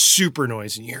 and it's super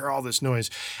noisy. And you hear all this noise.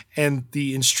 And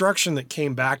the instruction that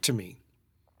came back to me,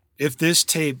 if this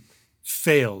tape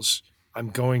fails,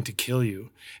 I'm going to kill you.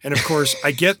 And of course,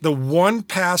 I get the one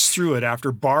pass through it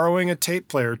after borrowing a tape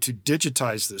player to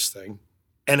digitize this thing.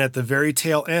 And at the very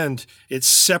tail end, it's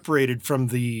separated from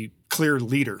the clear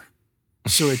leader.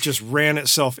 So it just ran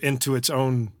itself into its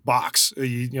own box.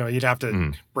 You'd have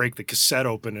to break the cassette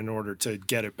open in order to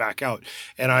get it back out.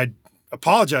 And I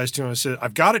apologized to him. I said,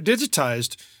 I've got it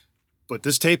digitized, but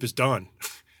this tape is done.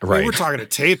 Right. We're talking a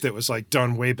tape that was like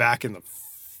done way back in the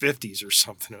 50s or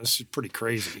something. It was pretty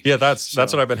crazy. Yeah, that's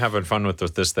what I've been having fun with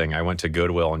this thing. I went to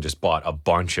Goodwill and just bought a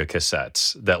bunch of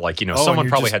cassettes that like, someone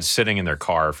probably had sitting in their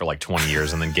car for like 20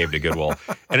 years and then gave to Goodwill.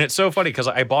 And it's so funny because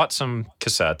I bought some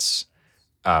cassettes,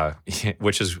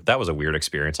 that was a weird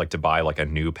experience, like to buy like a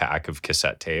new pack of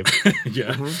cassette tape.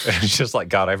 Yeah. It's just like,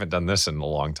 God, I haven't done this in a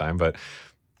long time. But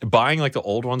buying like the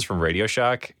old ones from Radio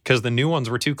Shack, because the new ones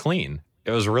were too clean.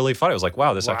 It was really fun. I was like,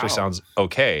 wow, this actually sounds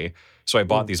okay. So I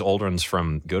bought these old ones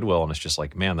from Goodwill, and it's just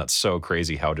like, man, that's so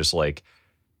crazy how just like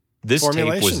this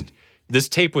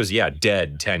tape was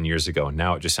dead 10 years ago, and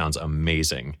now it just sounds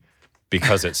amazing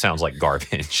because it sounds like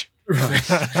garbage. All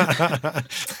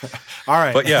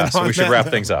right. But yeah, so we should wrap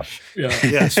things up. Yeah.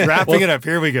 Yes, wrapping it up.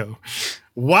 Here we go.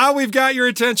 While we've got your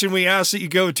attention, we ask that you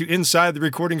go to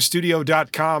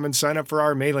InsideTheRecordingStudio.com and sign up for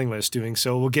our mailing list. Doing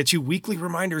so will get you weekly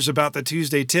reminders about the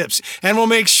Tuesday tips, and we'll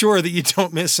make sure that you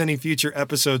don't miss any future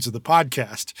episodes of the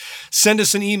podcast. Send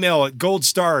us an email at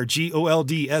goldstar,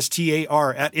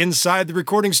 GOLDSTAR, at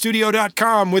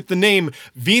InsideTheRecordingStudio.com with the name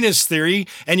Venus Theory,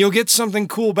 and you'll get something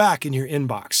cool back in your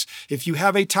inbox. If you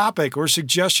have a topic or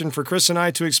suggestion for Chris and I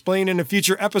to explain in a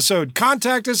future episode,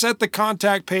 contact us at the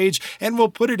contact page, and we'll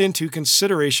put it into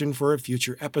consideration for a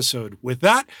future episode. With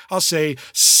that, I'll say,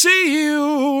 see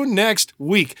you next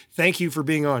week. Thank you for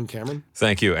being on, Cameron.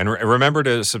 Thank you. And remember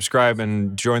to subscribe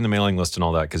and join the mailing list and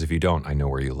all that, because if you don't, I know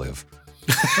where you live.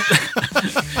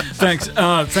 Thanks.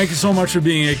 Thank you so much for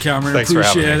being here, Cameron. Thanks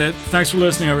Appreciate for having me. it. Thanks for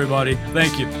listening, everybody.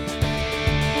 Thank you.